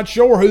 I'm not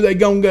sure who they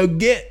going to go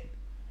get.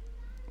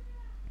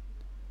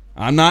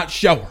 I'm not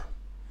sure.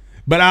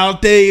 But I'll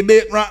tell you a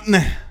bit right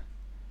now.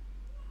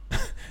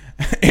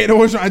 Ed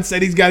Orgeron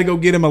said he's got to go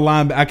get him a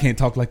linebacker. I can't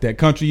talk like that.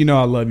 Country, you know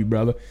I love you,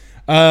 brother.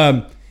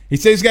 He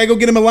said he's got to go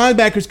get him a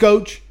linebackers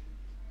coach.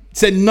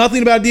 Said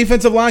nothing about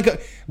defensive line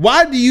coach.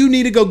 Why do you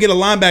need to go get a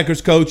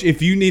linebackers coach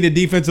if you need a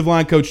defensive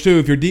line coach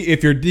too?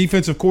 If your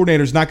defensive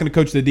coordinator is not going to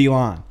coach the D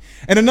line.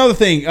 And another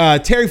thing,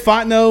 Terry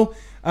Fontenot,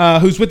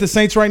 who's with the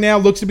Saints right now,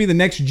 looks to be the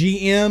next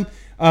GM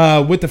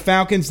with the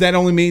Falcons. That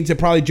only means that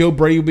probably Joe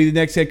Brady will be the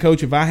next head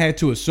coach if I had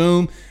to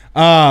assume.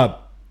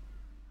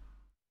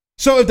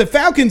 So if the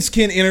Falcons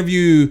can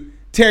interview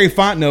Terry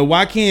Fontenot,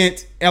 why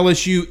can't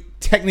LSU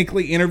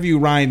technically interview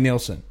Ryan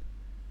Nielsen?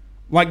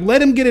 Like,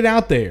 let him get it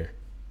out there.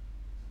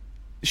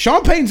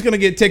 Sean Payton's going to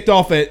get ticked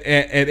off at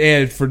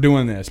Ed for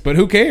doing this, but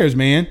who cares,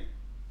 man?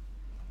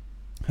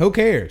 Who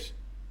cares?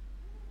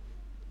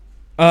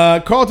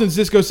 Carlton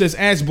Zisco says,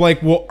 ask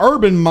Blake, will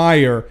Urban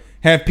Meyer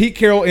have Pete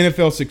Carroll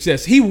NFL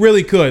success? He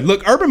really could.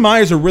 Look, Urban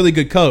Meyer's a really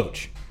good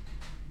coach.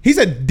 He's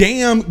a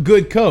damn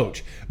good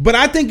coach. But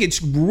I think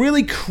it's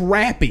really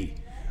crappy,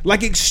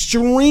 like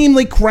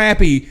extremely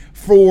crappy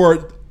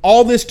for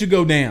all this to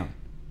go down.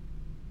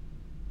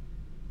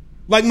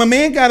 Like my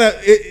man got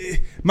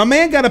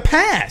a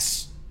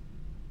pass.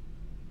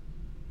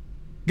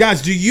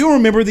 Guys, do you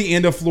remember the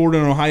end of Florida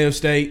and Ohio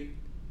State?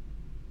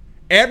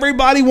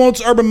 Everybody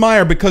wants Urban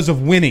Meyer because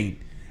of winning,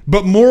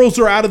 but morals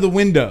are out of the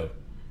window.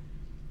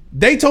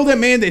 They told that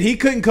man that he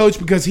couldn't coach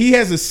because he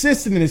has a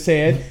system in his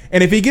head,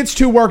 and if he gets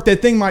too worked, that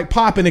thing might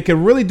pop and it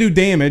can really do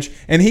damage,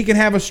 and he can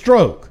have a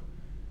stroke.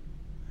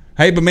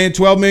 Hey, but man,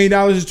 $12 million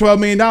is $12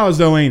 million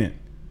though, ain't it?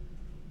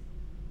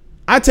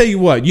 I tell you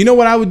what, you know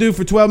what I would do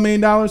for $12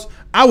 million?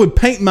 I would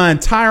paint my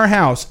entire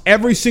house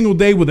every single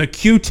day with a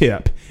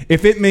Q-tip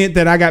if it meant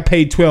that I got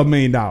paid $12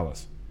 million.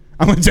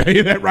 I'm going to tell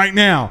you that right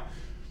now.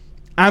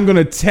 I'm going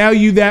to tell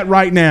you that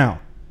right now.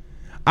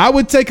 I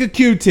would take a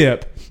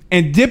Q-tip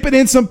and dip it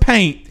in some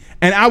paint,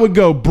 and I would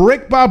go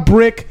brick by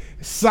brick,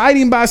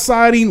 siding by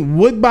siding,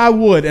 wood by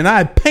wood, and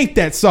I'd paint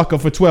that sucker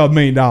for $12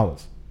 million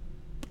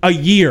a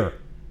year.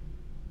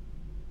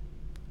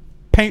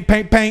 Paint,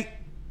 paint, paint.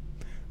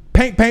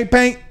 Paint, paint,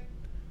 paint.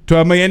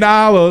 $12 million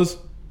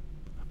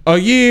a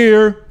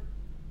year.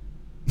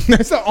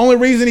 That's the only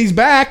reason he's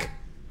back.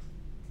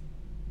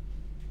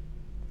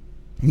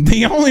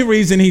 The only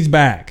reason he's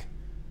back.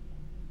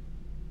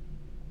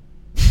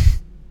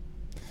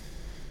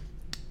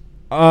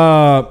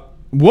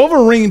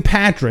 Wolverine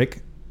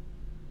Patrick,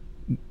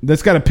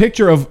 that's got a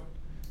picture of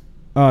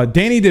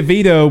Danny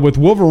DeVito with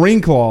Wolverine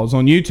claws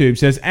on YouTube,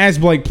 says, "As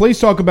Blake, please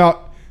talk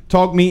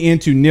me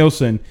into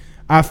Nielsen.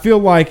 I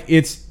feel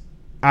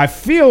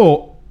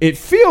it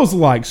feels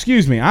like,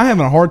 excuse me, I'm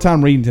having a hard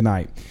time reading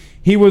tonight.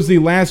 He was the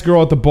last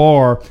girl at the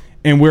bar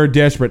and we're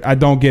desperate. I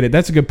don't get it."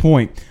 That's a good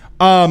point.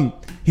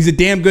 He's a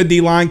damn good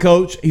D-line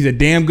coach. He's a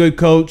damn good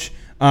coach.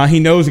 He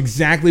knows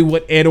exactly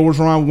what Ed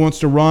Orgeron wants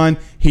to run.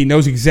 He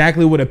knows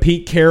exactly what a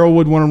Pete Carroll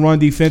would want to run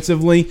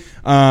defensively.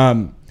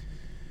 I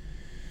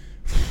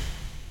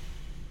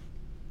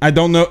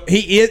don't know.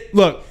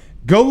 Look,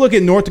 go look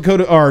at North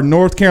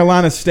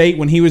Carolina State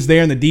when he was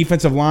there in the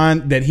defensive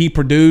line that he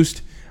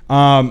produced.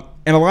 And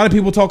a lot of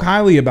people talk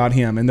highly about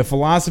him and the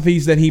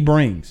philosophies that he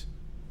brings.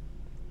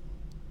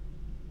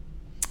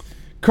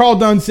 Carl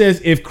Dunn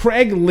says, if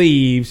Craig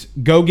leaves,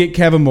 go get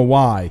Kevin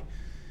Mawai.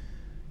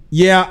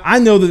 Yeah, I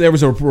know that there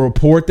was a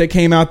report that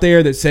came out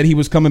there that said he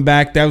was coming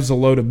back. That was a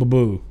load of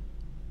boo-boo.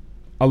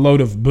 A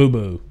load of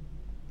boo-boo.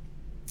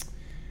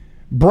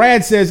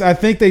 Brad says, I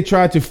think they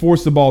tried to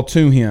force the ball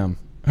to him.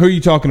 Who are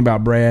you talking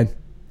about, Brad?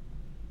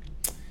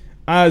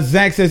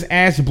 Zach says,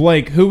 ask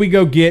Blake, who we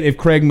go get if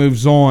Craig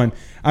moves on?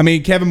 I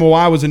mean, Kevin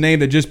Mawai was a name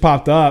that just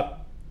popped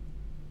up.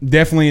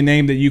 Definitely a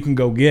name that you can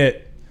go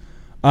get.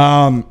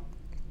 Let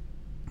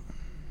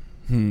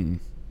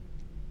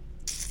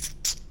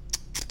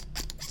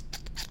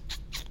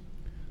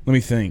me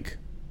think.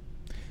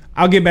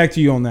 I'll get back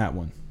to you on that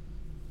one.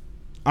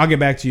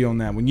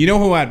 You know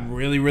who I'd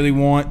really, really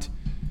want?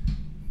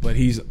 But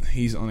he's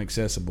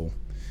inaccessible.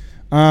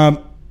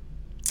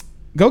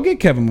 Go get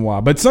Kevin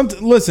Mawai. But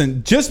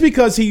listen, just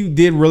because he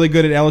did really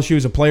good at LSU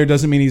as a player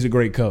doesn't mean he's a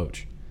great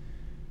coach.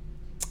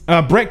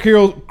 Brett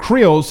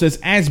Creel says,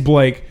 ask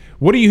Blake,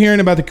 what are you hearing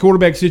about the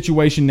quarterback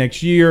situation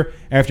next year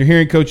after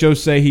hearing Coach O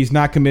say he's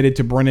not committed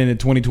to Brennan in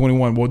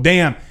 2021? Well,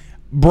 damn,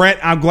 Brett,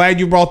 I'm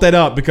glad you brought that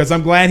up because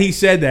I'm glad he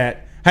said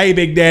that. Hey,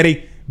 Big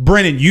Daddy,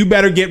 Brennan, you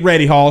better get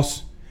ready,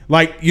 Hoss.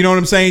 Like, you know what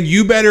I'm saying?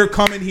 You better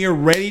come in here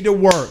ready to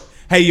work.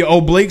 Hey, your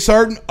oblique's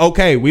hurting?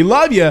 Okay, we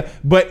love you,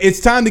 but it's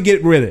time to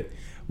get rid of it.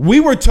 We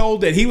were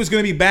told that he was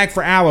going to be back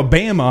for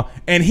Alabama,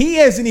 and he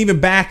isn't even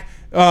back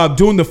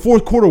doing the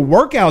fourth quarter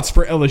workouts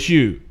for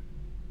LSU.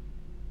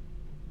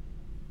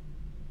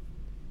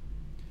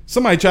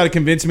 Somebody tried to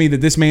convince me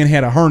that this man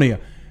had a hernia.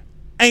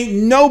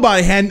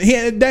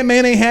 That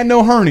man ain't had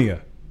no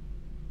hernia.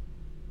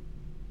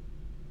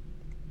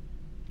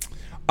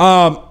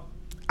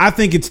 I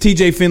think it's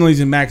TJ Finley's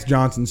and Max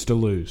Johnson's to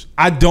lose.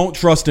 I don't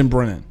trust in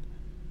Brennan.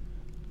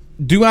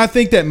 Do I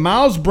think that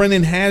Miles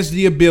Brennan has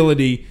the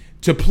ability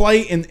to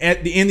play in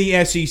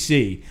the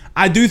SEC?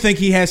 I do think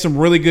he has some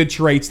really good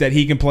traits that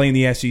he can play in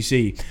the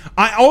SEC.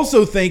 I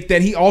also think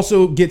that he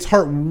also gets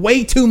hurt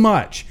way too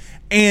much.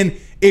 And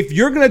if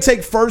you're going to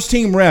take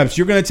first-team reps,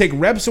 you're going to take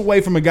reps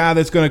away from a guy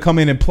that's going to come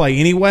in and play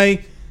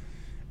anyway.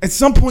 At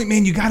some point,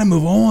 man, you got to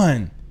move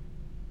on.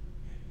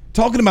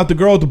 Talking about the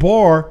girl at the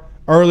bar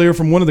earlier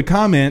from one of the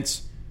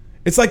comments,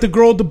 it's like the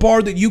girl at the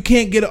bar that you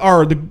can't get,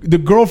 or the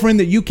girlfriend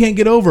that you can't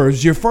get over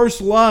is your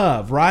first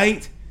love,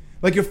 right?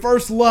 Like your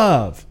first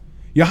love,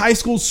 your high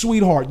school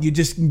sweetheart. You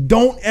just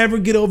don't ever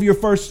get over your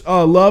first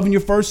love and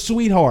your first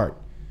sweetheart.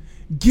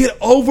 Get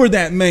over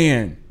that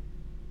man.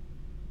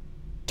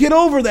 Get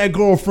over that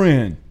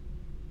girlfriend.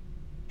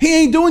 He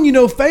ain't doing you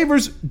no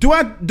favors. Do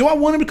I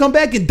want him to come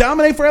back and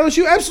dominate for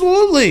LSU?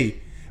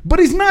 Absolutely. But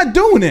he's not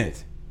doing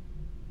it.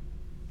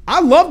 I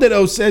love that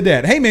O said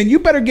that. Hey, man, you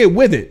better get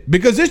with it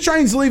because this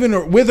train's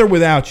leaving with or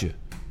without you.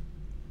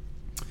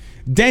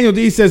 Daniel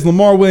D says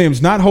Lamar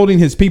Williams not holding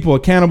his people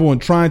accountable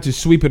and trying to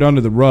sweep it under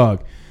the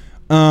rug.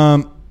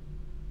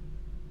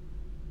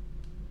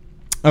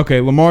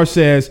 Okay, Lamar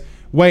says,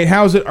 wait,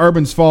 how is it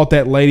Urban's fault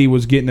that lady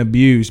was getting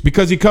abused?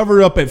 Because he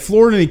covered it up at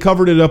Florida and he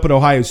covered it up at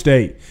Ohio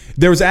State.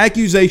 There was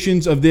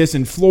accusations of this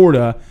in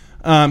Florida.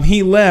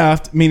 He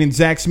left, meaning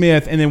Zach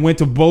Smith, and then went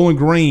to Bowling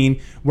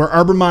Green where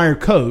Urban Meyer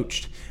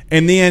coached.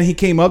 And then he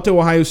came up to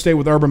Ohio State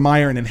with Urban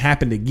Meyer, and it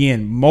happened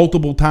again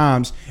multiple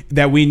times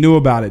that we knew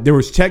about it. There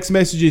was text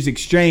messages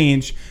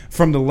exchanged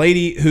from the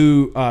lady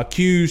who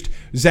accused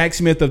Zach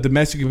Smith of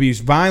domestic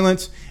abuse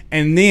violence,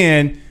 and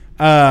then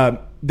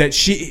that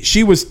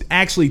she was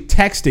actually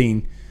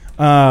texting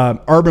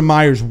Urban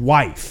Meyer's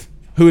wife,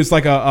 who is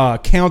like a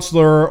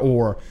counselor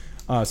or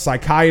a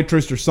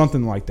psychiatrist or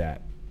something like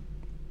that.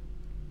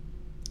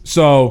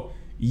 So,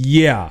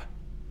 yeah.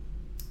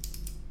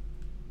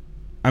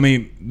 I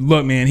mean,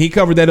 look, man, he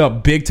covered that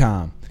up big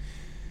time.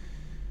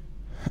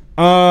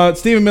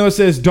 Stephen Miller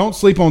says, don't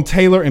sleep on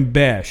Taylor and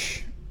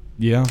Besh.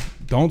 Yeah,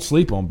 don't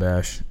sleep on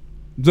Besh.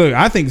 Look,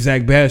 I think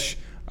Besh,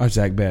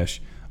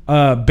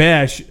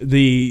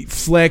 the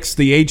flex,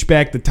 the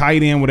H-back, the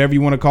tight end, whatever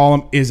you want to call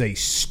him, is a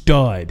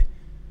stud.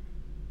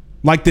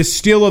 Like the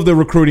steal of the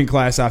recruiting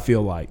class, I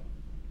feel like.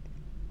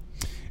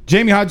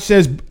 Jamie Hodge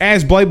says,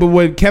 ask Blake, but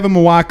would Kevin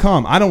Mawai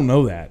come? I don't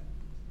know that.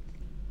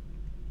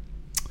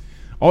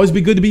 Always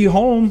be good to be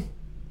home.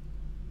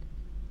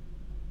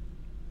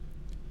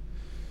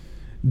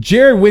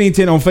 Jared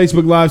Whittington on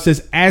Facebook Live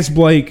says, ask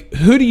Blake,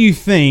 who do you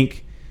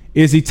think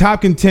is the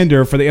top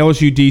contender for the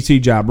LSU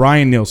DC job?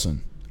 Ryan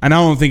Nielsen. And I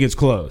don't think it's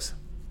close.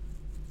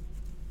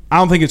 I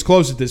don't think it's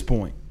close at this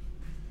point.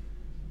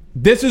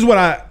 This is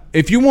what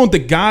if you want the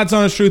God's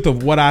honest truth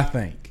of what I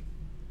think,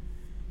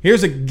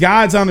 here's a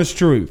God's honest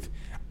truth.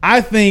 I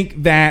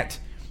think that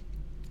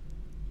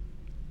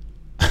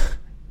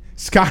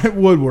Scott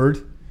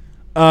Woodward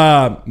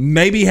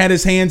maybe had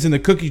his hands in the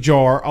cookie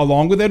jar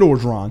along with Ed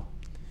Orgeron.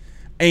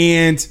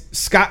 And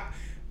Scott,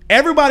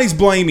 everybody's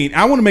blaming,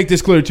 I want to make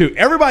this clear too,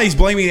 everybody's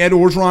blaming Ed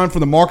Orgeron for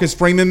the Marcus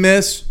Freeman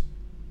miss.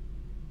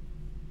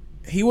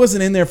 He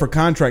wasn't in there for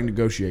contract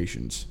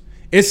negotiations.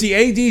 It's the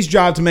AD's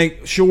job to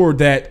make sure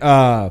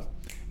that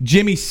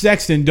Jimmy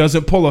Sexton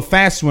doesn't pull a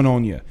fast one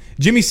on you.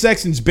 Jimmy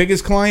Sexton's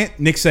biggest client,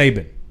 Nick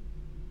Saban.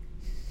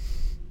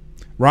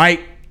 Right?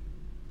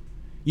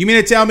 You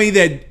mean to tell me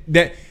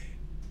that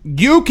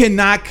you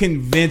cannot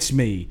convince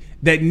me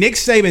that Nick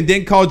Saban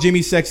didn't call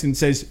Jimmy Sexton and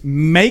says,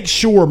 make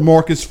sure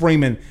Marcus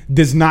Freeman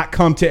does not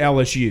come to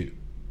LSU?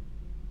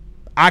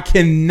 I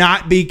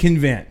cannot be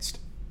convinced.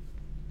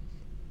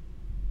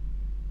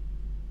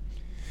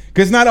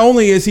 Because not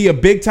only is he a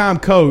big-time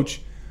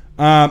coach,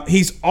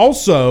 he's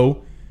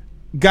also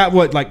got,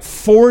 like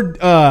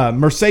 4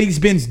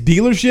 Mercedes-Benz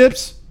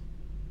dealerships?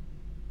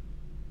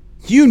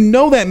 You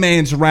know that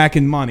man's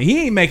racking money.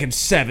 He ain't making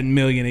 $7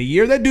 million a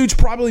year. That dude's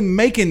probably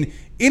making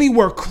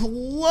anywhere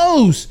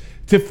close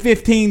to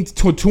 $15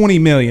 to $20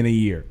 million a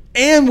year.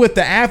 And with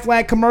the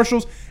Aflac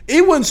commercials,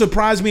 it wouldn't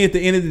surprise me at the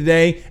end of the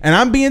day, and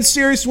I'm being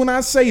serious when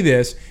I say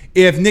this,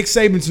 if Nick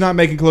Saban's not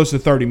making close to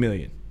 $30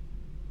 million.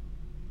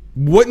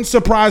 Wouldn't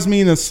surprise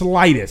me in the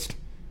slightest.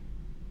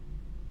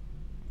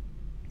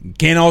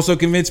 Can't also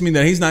convince me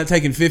that he's not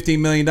taking $15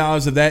 million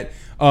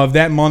of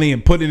that money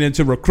and putting it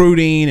into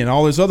recruiting and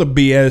all this other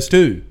BS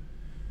too.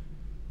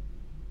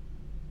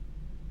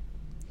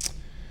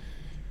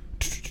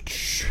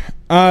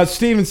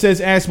 Steven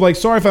says, ask Blake,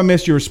 sorry if I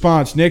missed your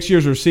response. Next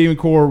year's receiving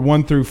core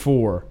 1 through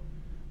 4.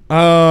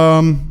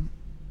 Kayshon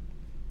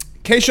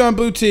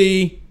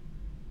Boutte,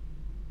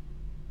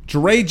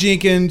 Jeray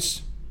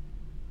Jenkins.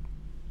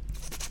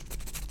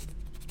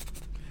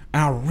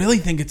 I really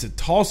think it's a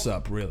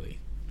toss-up, really.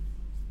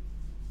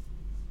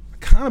 I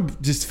kind of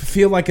just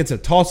feel like it's a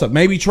toss-up.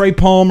 Maybe Trey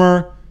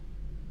Palmer.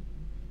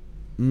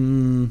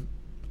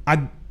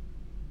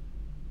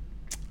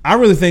 I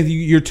really think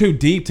you're too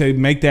deep to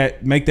make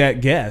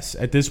that guess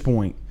at this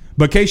point.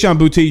 But Kayshon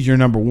Boutte is your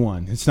number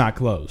 1. It's not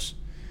close.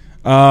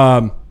 It's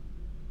a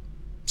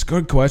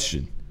good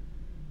question.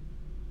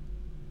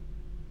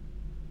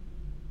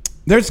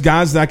 There's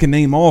guys that I can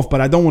name off,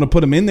 but I don't want to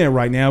put them in there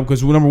right now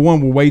because number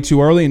 1, we're way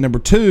too early, and number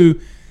 2,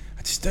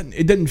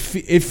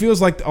 it feels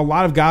like a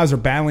lot of guys are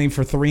battling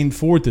for 3 and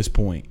 4 at this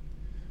point,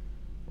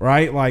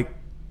 right? Like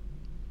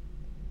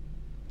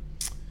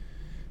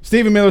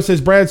Stephen Miller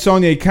says, Brad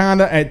Saunier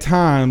kinda at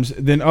times,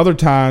 then other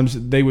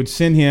times they would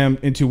send him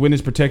into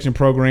witness protection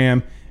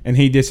program and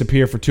he'd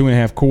disappear for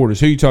 2.5 quarters.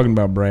 Who are you talking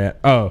about, Brad?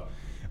 Oh,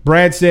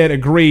 Brad said,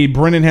 agreed.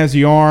 Brennan has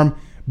the arm,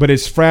 but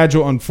it's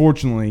fragile,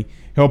 unfortunately.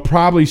 He'll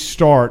probably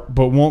start,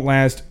 but won't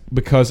last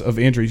because of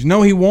injuries.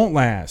 No, he won't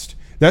last.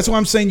 That's why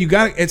I'm saying you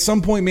got at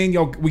some point, man,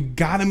 we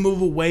got to move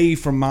away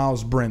from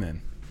Miles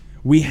Brennan.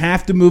 We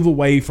have to move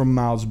away from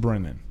Miles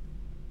Brennan.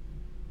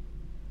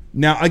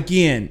 Now,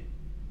 again,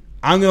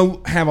 I'm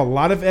going to have a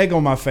lot of egg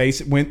on my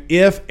face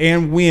if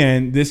and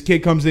when this kid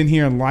comes in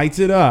here and lights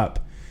it up.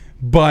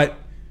 But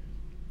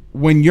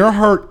when you're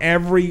hurt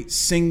every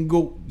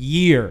single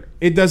year,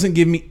 it doesn't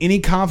give me any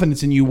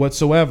confidence in you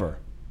whatsoever.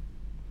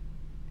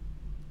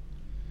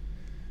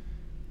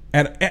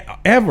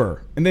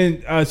 Ever. And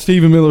then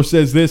Stephen Miller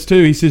says this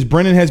too. He says,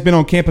 Brennan has been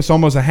on campus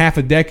almost a half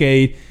a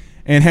decade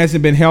and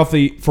hasn't been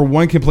healthy for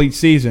 1 complete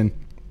season.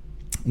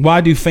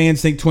 Why do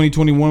fans think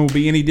 2021 will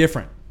be any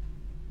different?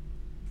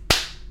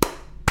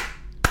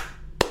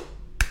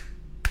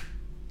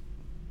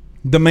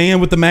 The man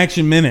with the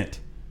Maction Minute.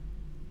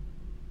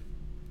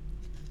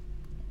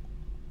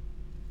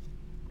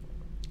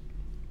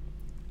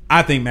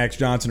 I think Max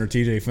Johnson or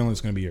TJ Finley is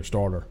going to be your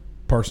starter,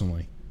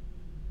 personally.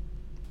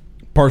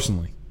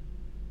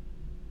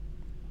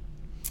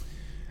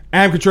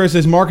 Adam Contreras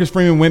says Marcus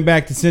Freeman went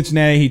back to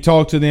Cincinnati. He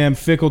talked to them.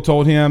 Fickell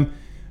told him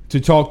to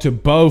talk to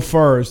Bo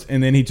first,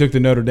 and then he took the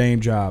Notre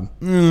Dame job.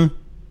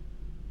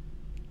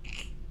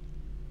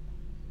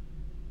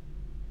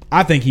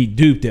 I think he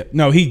duped it.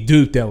 No, he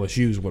duped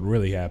LSU is what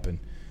really happened.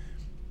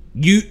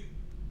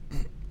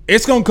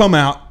 It's going to come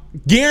out.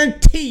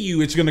 guarantee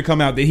you it's going to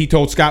come out that he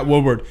told Scott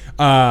Woodward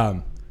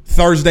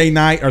Thursday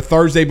night or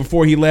Thursday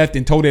before he left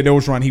and told Ed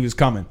Orgeron he was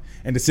coming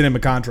and to send him a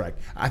contract.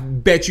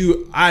 I'd bet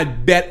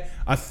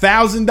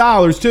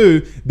 $1,000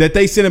 too that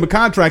they sent him a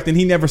contract and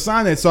he never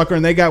signed that sucker,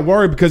 and they got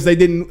worried because they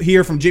didn't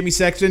hear from Jimmy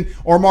Sexton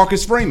or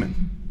Marcus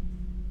Freeman.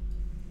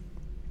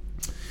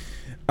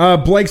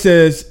 Blake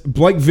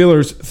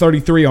Villers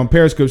 33 on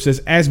Periscope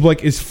says, as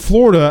Blake, is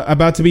Florida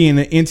about to be in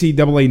the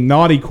NCAA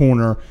naughty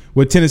corner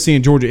with Tennessee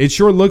and Georgia? It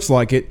sure looks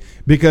like it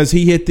because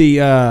he hit the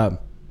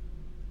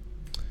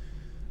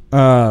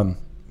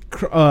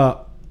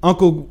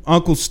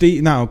Uncle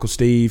Steve, not Uncle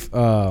Steve.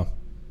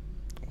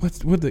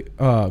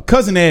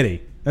 Cousin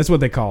Eddie? That's what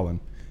they call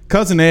him.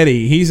 Cousin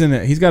Eddie.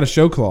 He's got a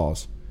show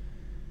clause.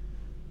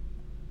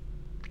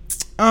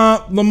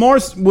 Lamar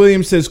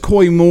Williams says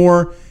Coy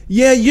Moore.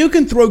 Yeah, you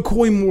can throw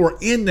Coy Moore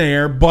in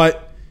there,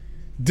 but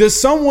does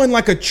someone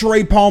like a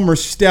Trey Palmer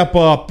step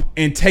up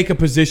and take a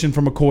position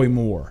from a Coy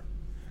Moore?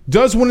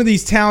 Does one of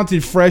these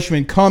talented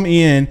freshmen come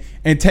in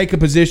and take a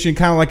position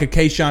kind of like a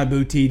Kayshon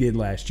Boutte did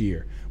last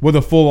year with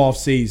a full off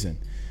season?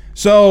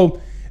 So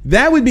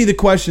that would be the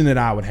question that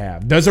I would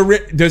have. Does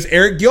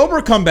Eric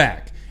Gilbert come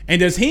back?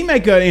 And does he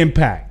make an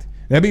impact?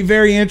 That'd be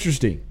very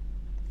interesting.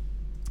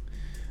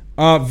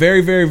 Very,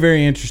 very,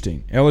 very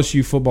interesting.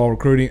 LSU football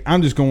recruiting.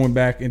 I'm just going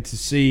back and to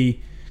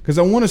see, because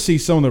I want to see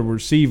some of the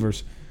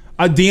receivers.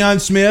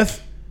 Deion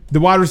Smith, the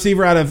wide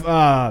receiver out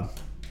of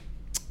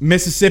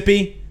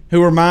Mississippi,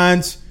 who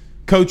reminds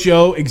Coach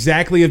O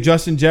exactly of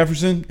Justin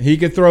Jefferson. He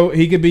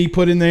could be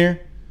put in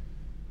there.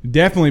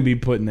 Definitely be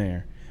put in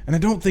there. And I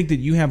don't think that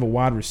you have a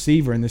wide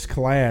receiver in this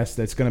class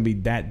that's going to be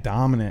that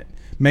dominant.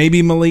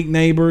 Maybe Malik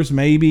Neighbors,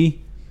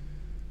 maybe.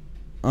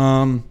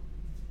 I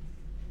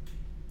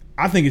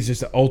think it's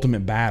just an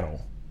ultimate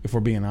battle, if we're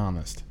being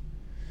honest.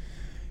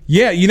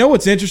 Yeah, you know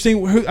what's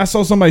interesting? I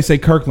saw somebody say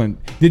Kirkland.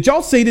 Did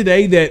y'all see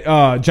today that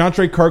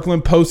Jontre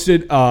Kirkland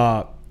posted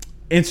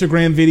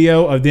Instagram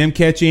video of them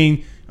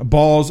catching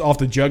balls off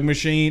the jug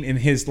machine, and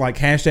his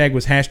hashtag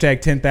was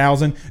hashtag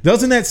 10,000?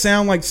 Doesn't that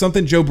sound like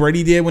something Joe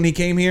Brady did when he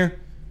came here?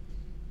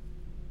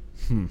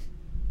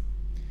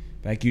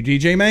 Thank you,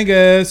 DJ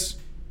Mangus.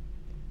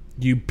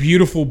 You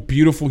beautiful,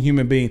 beautiful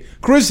human being.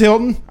 Chris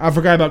Hilton. I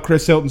forgot about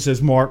Chris Hilton, says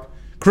Mark.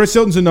 Chris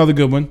Hilton's another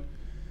good one.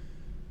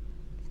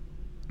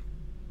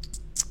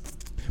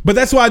 But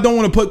that's why I don't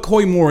want to put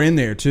Coy Moore in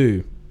there,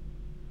 too.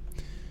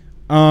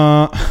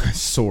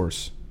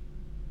 Source.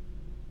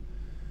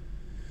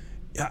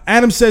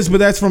 Adam says, but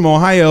that's from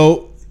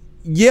Ohio.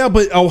 Yeah,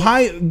 but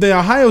the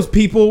Ohio's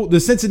people, the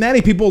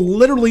Cincinnati people,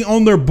 literally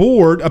on their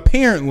board,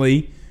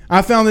 apparently,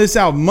 I found this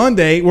out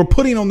Monday, were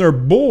putting on their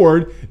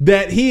board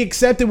that he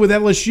accepted with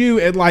LSU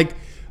at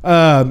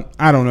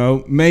I don't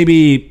know,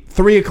 maybe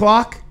 3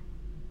 o'clock.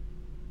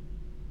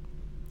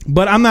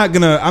 But I'm not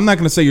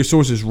gonna say your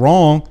source is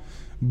wrong,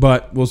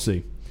 but we'll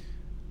see.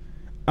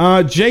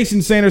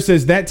 Jason Sanders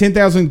says that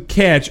 10,000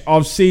 catch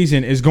off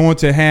season is going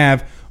to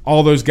have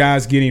all those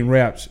guys getting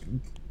reps.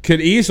 Could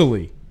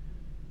easily.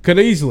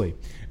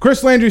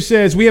 Chris Landry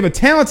says we have a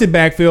talented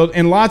backfield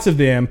and lots of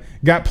them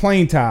got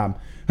playing time.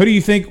 Who do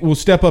you think will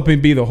step up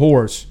and be the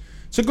horse?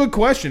 It's a good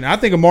question. I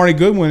think Amari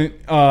Goodwin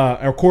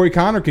or Corey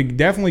Connor could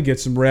definitely get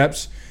some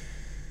reps.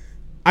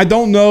 I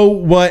don't know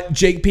what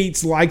Jake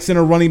Peets likes in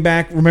a running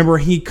back. Remember,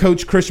 he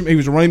coached Christian. He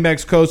was a running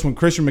backs coach when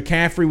Christian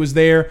McCaffrey was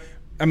there.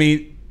 I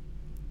mean,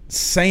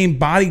 same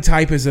body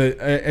type as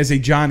a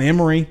John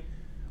Emery.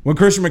 When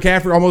Christian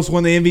McCaffrey almost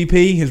won the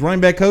MVP, his running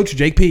back coach,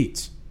 Jake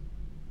Peets.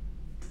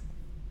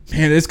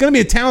 Man, it's going to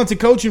be a talented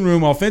coaching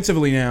room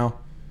offensively now.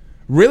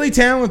 Really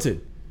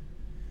talented.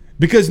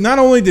 Because not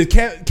only did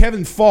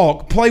Kevin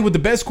Falk play with the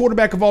best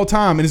quarterback of all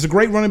time and is a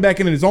great running back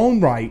in his own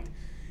right,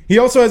 he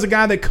also has a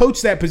guy that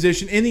coached that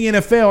position in the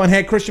NFL and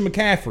had Christian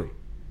McCaffrey.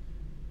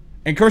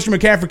 And Christian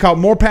McCaffrey caught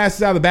more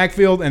passes out of the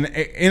backfield and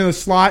in the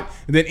slot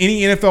than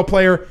any NFL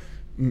player.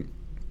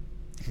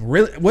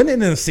 Really? Wasn't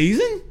it in a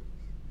season?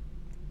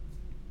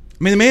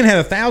 I mean, the man had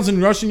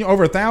 1,000 rushing,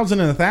 over 1,000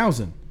 and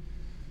 1,000.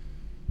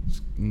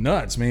 It's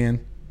nuts,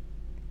 man.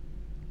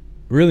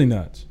 Really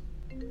nuts.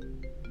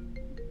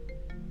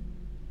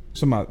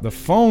 The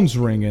phone's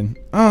ringing.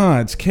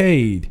 It's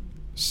Cade.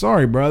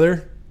 Sorry,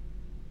 brother.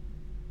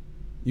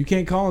 You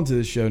can't call into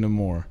this show no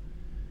more.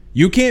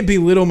 You can't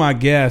belittle my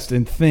guest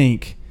and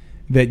think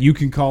that you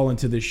can call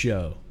into this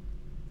show.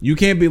 You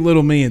can't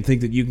belittle me and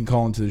think that you can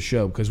call into the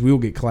show because we will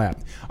get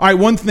clapped. All right,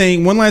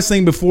 one last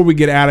thing before we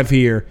get out of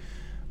here.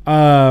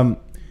 Why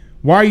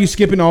are you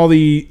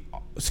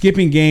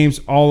skipping games,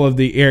 all of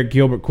the Eric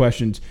Gilbert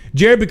questions?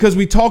 Jared, because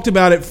we talked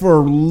about it for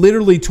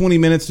literally 20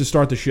 minutes to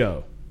start the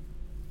show.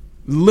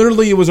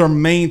 Literally, it was our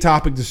main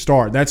topic to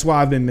start. That's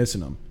why I've been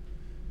missing them.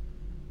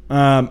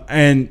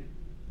 And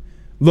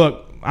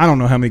look, I don't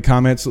know how many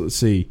comments. Let's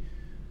see.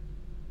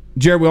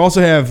 Jared, we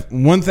also have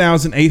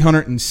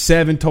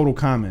 1,807 total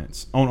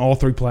comments on all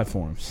three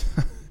platforms.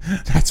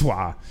 That's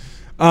why.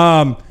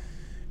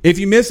 If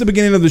you missed the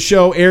beginning of the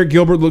show, Eric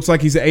Gilbert looks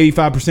like he's at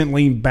 85%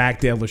 lean back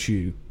to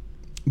LSU.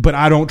 But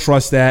I don't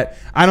trust that.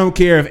 I don't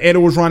care if Ed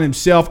Orgeron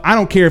himself. I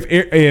don't care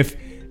if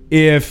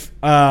if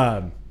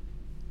Ed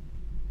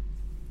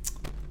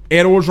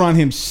Orgeron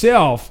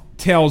himself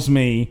tells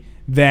me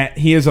that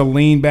he has a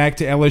lean back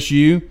to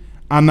LSU,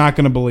 I'm not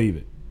going to believe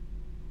it.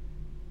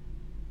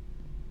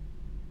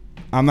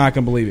 I'm not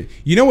going to believe it.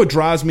 You know what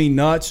drives me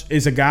nuts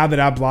is a guy that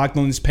I blocked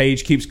on this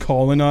page keeps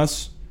calling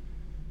us,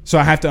 so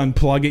I have to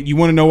unplug it. You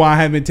want to know why I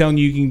haven't been telling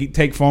you can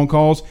take phone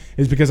calls?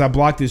 Is because I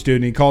blocked this dude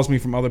and he calls me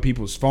from other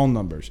people's phone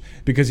numbers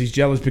because he's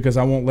jealous because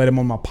I won't let him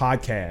on my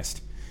podcast.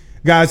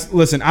 Guys,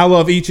 listen, I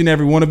love each and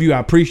every one of you. I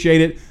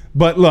appreciate it.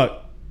 But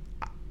look,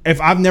 if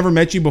I've never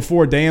met you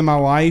before a day in my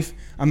life,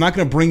 I'm not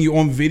going to bring you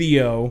on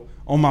video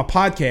on my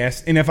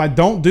podcast. And if I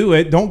don't do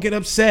it, don't get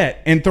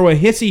upset and throw a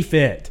hissy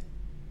fit.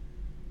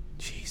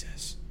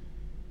 Jesus.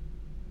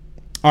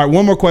 All right,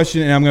 one more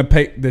question, and I'm going to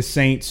pick the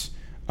Saints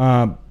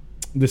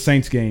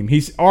game.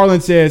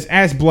 Arlen says,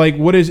 ask Blake,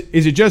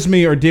 is it just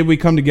me or did we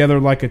come together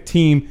like a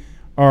team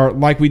or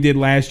like we did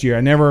last year?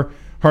 I never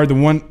heard the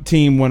one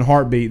team, one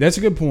heartbeat. That's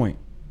a good point.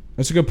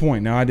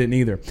 No, I didn't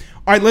either.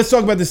 All right, let's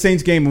talk about the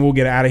Saints game and we'll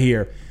get out of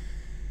here.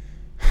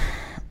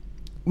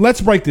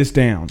 Let's break this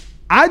down.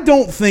 I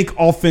don't think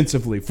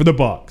offensively for the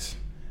Bucs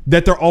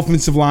that their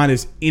offensive line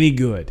is any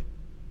good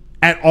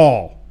at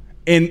all.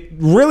 And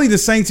really the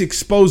Saints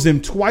exposed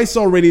them twice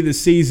already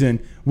this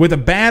season with a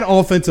bad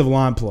offensive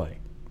line play.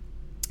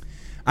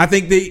 I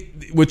think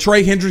with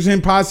Trey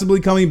Hendrickson possibly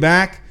coming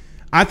back,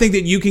 I think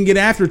that you can get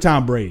after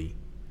Tom Brady.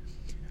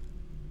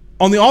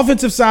 On the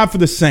offensive side for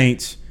the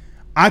Saints,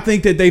 I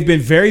think that they've been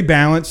very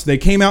balanced. They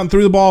came out and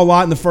threw the ball a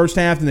lot in the first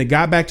half, and they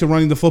got back to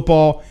running the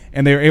football,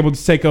 and they were able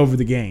to take over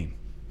the game.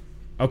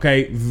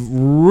 Okay?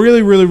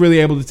 Really, really, really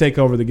able to take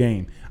over the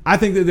game. I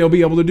think that they'll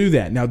be able to do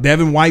that. Now,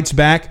 Devin White's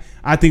back.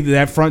 I think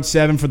that front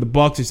seven for the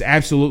Bucs is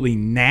absolutely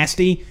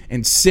nasty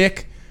and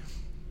sick.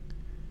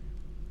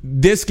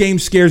 This game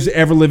scares the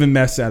ever-living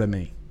mess out of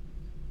me.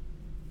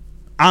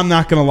 I'm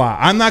not going to lie.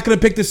 I'm not going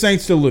to pick the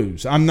Saints to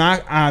lose. I'm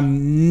not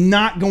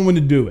going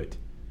to do it.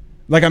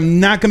 Like, I'm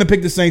not going to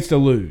pick the Saints to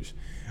lose.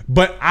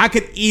 But I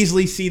could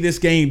easily see this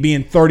game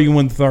being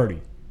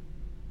 31-30.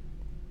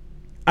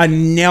 A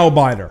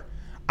nail-biter.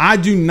 I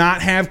do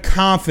not have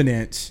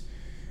confidence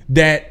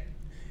that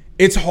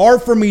it's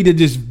hard for me to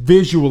just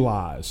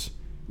visualize.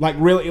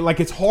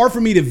 It's hard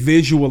for me to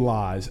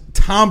visualize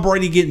Tom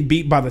Brady getting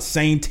beat by the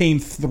same team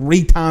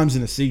 3 times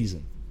in a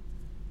season.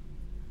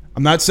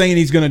 I'm not saying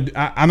he's going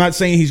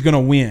to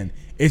win.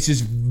 It's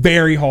just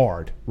very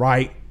hard,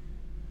 right?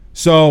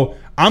 So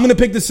I'm going to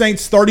pick the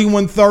Saints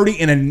 31-30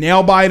 in a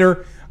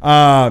nail-biter.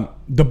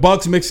 The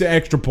Bucs mix an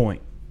extra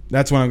point.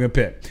 That's what I'm going to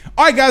pick.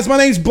 All right, guys, my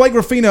name's Blake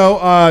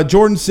Ruffino.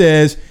 Jordan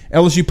says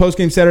LSU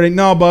postgame Saturday.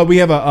 No, but we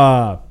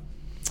have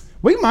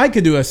we might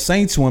could do a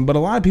Saints one, but a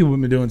lot of people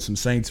have been doing some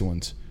Saints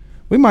ones.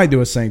 We might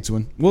do a Saints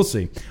one. We'll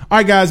see. All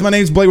right, guys, my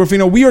name's Blake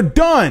Ruffino. We are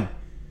done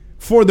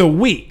for the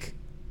week,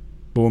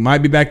 but we might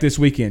be back this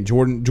weekend.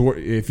 Jordan,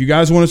 if you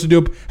guys want us to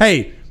do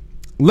hey,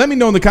 let me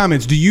know in the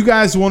comments. Do you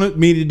guys want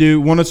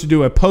us to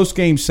do a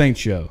post-game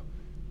Saints show?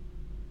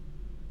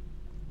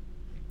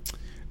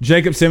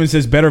 Jacob Simmons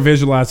says, better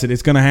visualize it.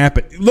 It's going to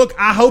happen. Look,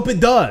 I hope it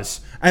does.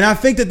 And I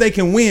think that they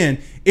can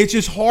win. It's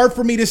just hard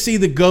for me to see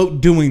the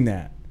GOAT doing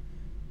that.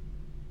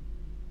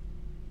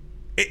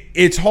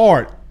 It's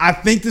hard. I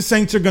think the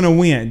Saints are going to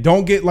win.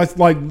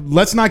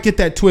 Let's not get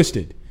that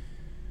twisted.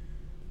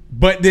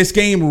 But this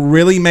game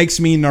really makes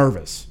me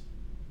nervous.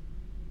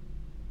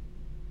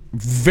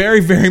 Very,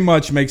 very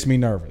much makes me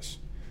nervous.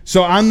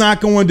 So I'm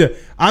not going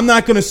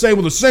to say,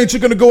 well, the Saints are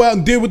going to go out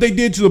and do what they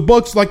did to the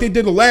Bucs like they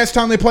did the last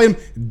time they played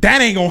them.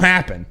 That ain't going to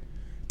happen.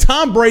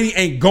 Tom Brady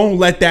ain't going to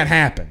let that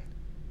happen.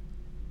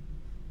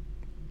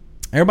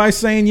 Everybody's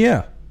saying,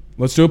 yeah,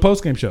 let's do a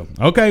postgame show.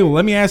 Okay, well,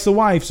 let me ask the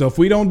wife. So if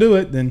we don't do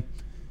it, then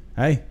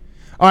hey.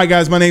 All right,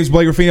 guys, my name's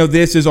Blake Ruffino.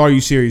 This is Are You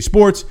Serious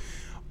Sports.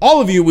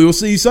 All of you, we will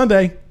see you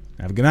Sunday.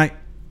 Have a good night.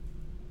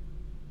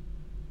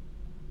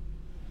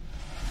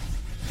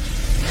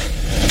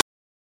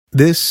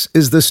 This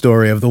is the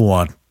story of the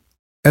one.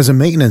 As a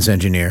maintenance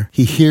engineer,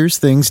 he hears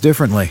things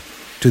differently.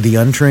 To the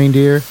untrained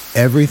ear,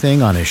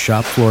 everything on his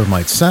shop floor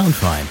might sound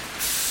fine,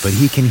 but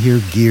he can hear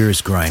gears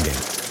grinding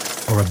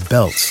or a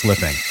belt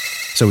slipping.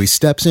 So he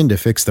steps in to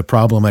fix the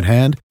problem at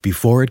hand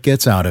before it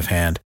gets out of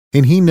hand.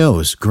 And he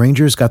knows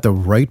Grainger's got the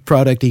right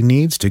product he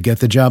needs to get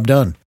the job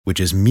done, which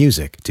is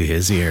music to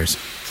his ears.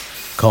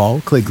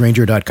 Call, click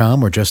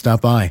Grainger.com, or just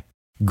stop by.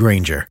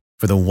 Grainger,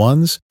 for the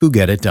ones who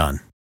get it done.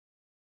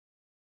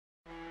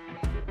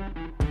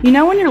 You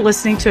know when you're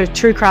listening to a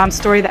true crime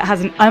story that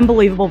has an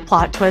unbelievable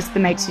plot twist that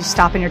makes you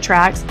stop in your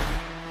tracks?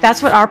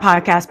 That's what our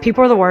podcast,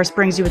 People Are the Worst,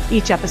 brings you with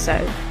each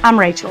episode. I'm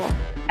Rachel.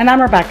 And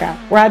I'm Rebecca.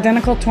 We're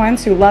identical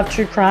twins who love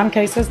true crime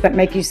cases that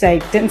make you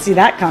say, didn't see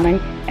that coming,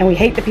 and we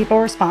hate the people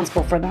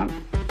responsible for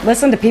them.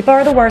 Listen to People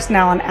Are the Worst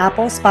now on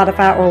Apple,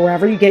 Spotify, or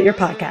wherever you get your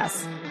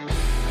podcasts.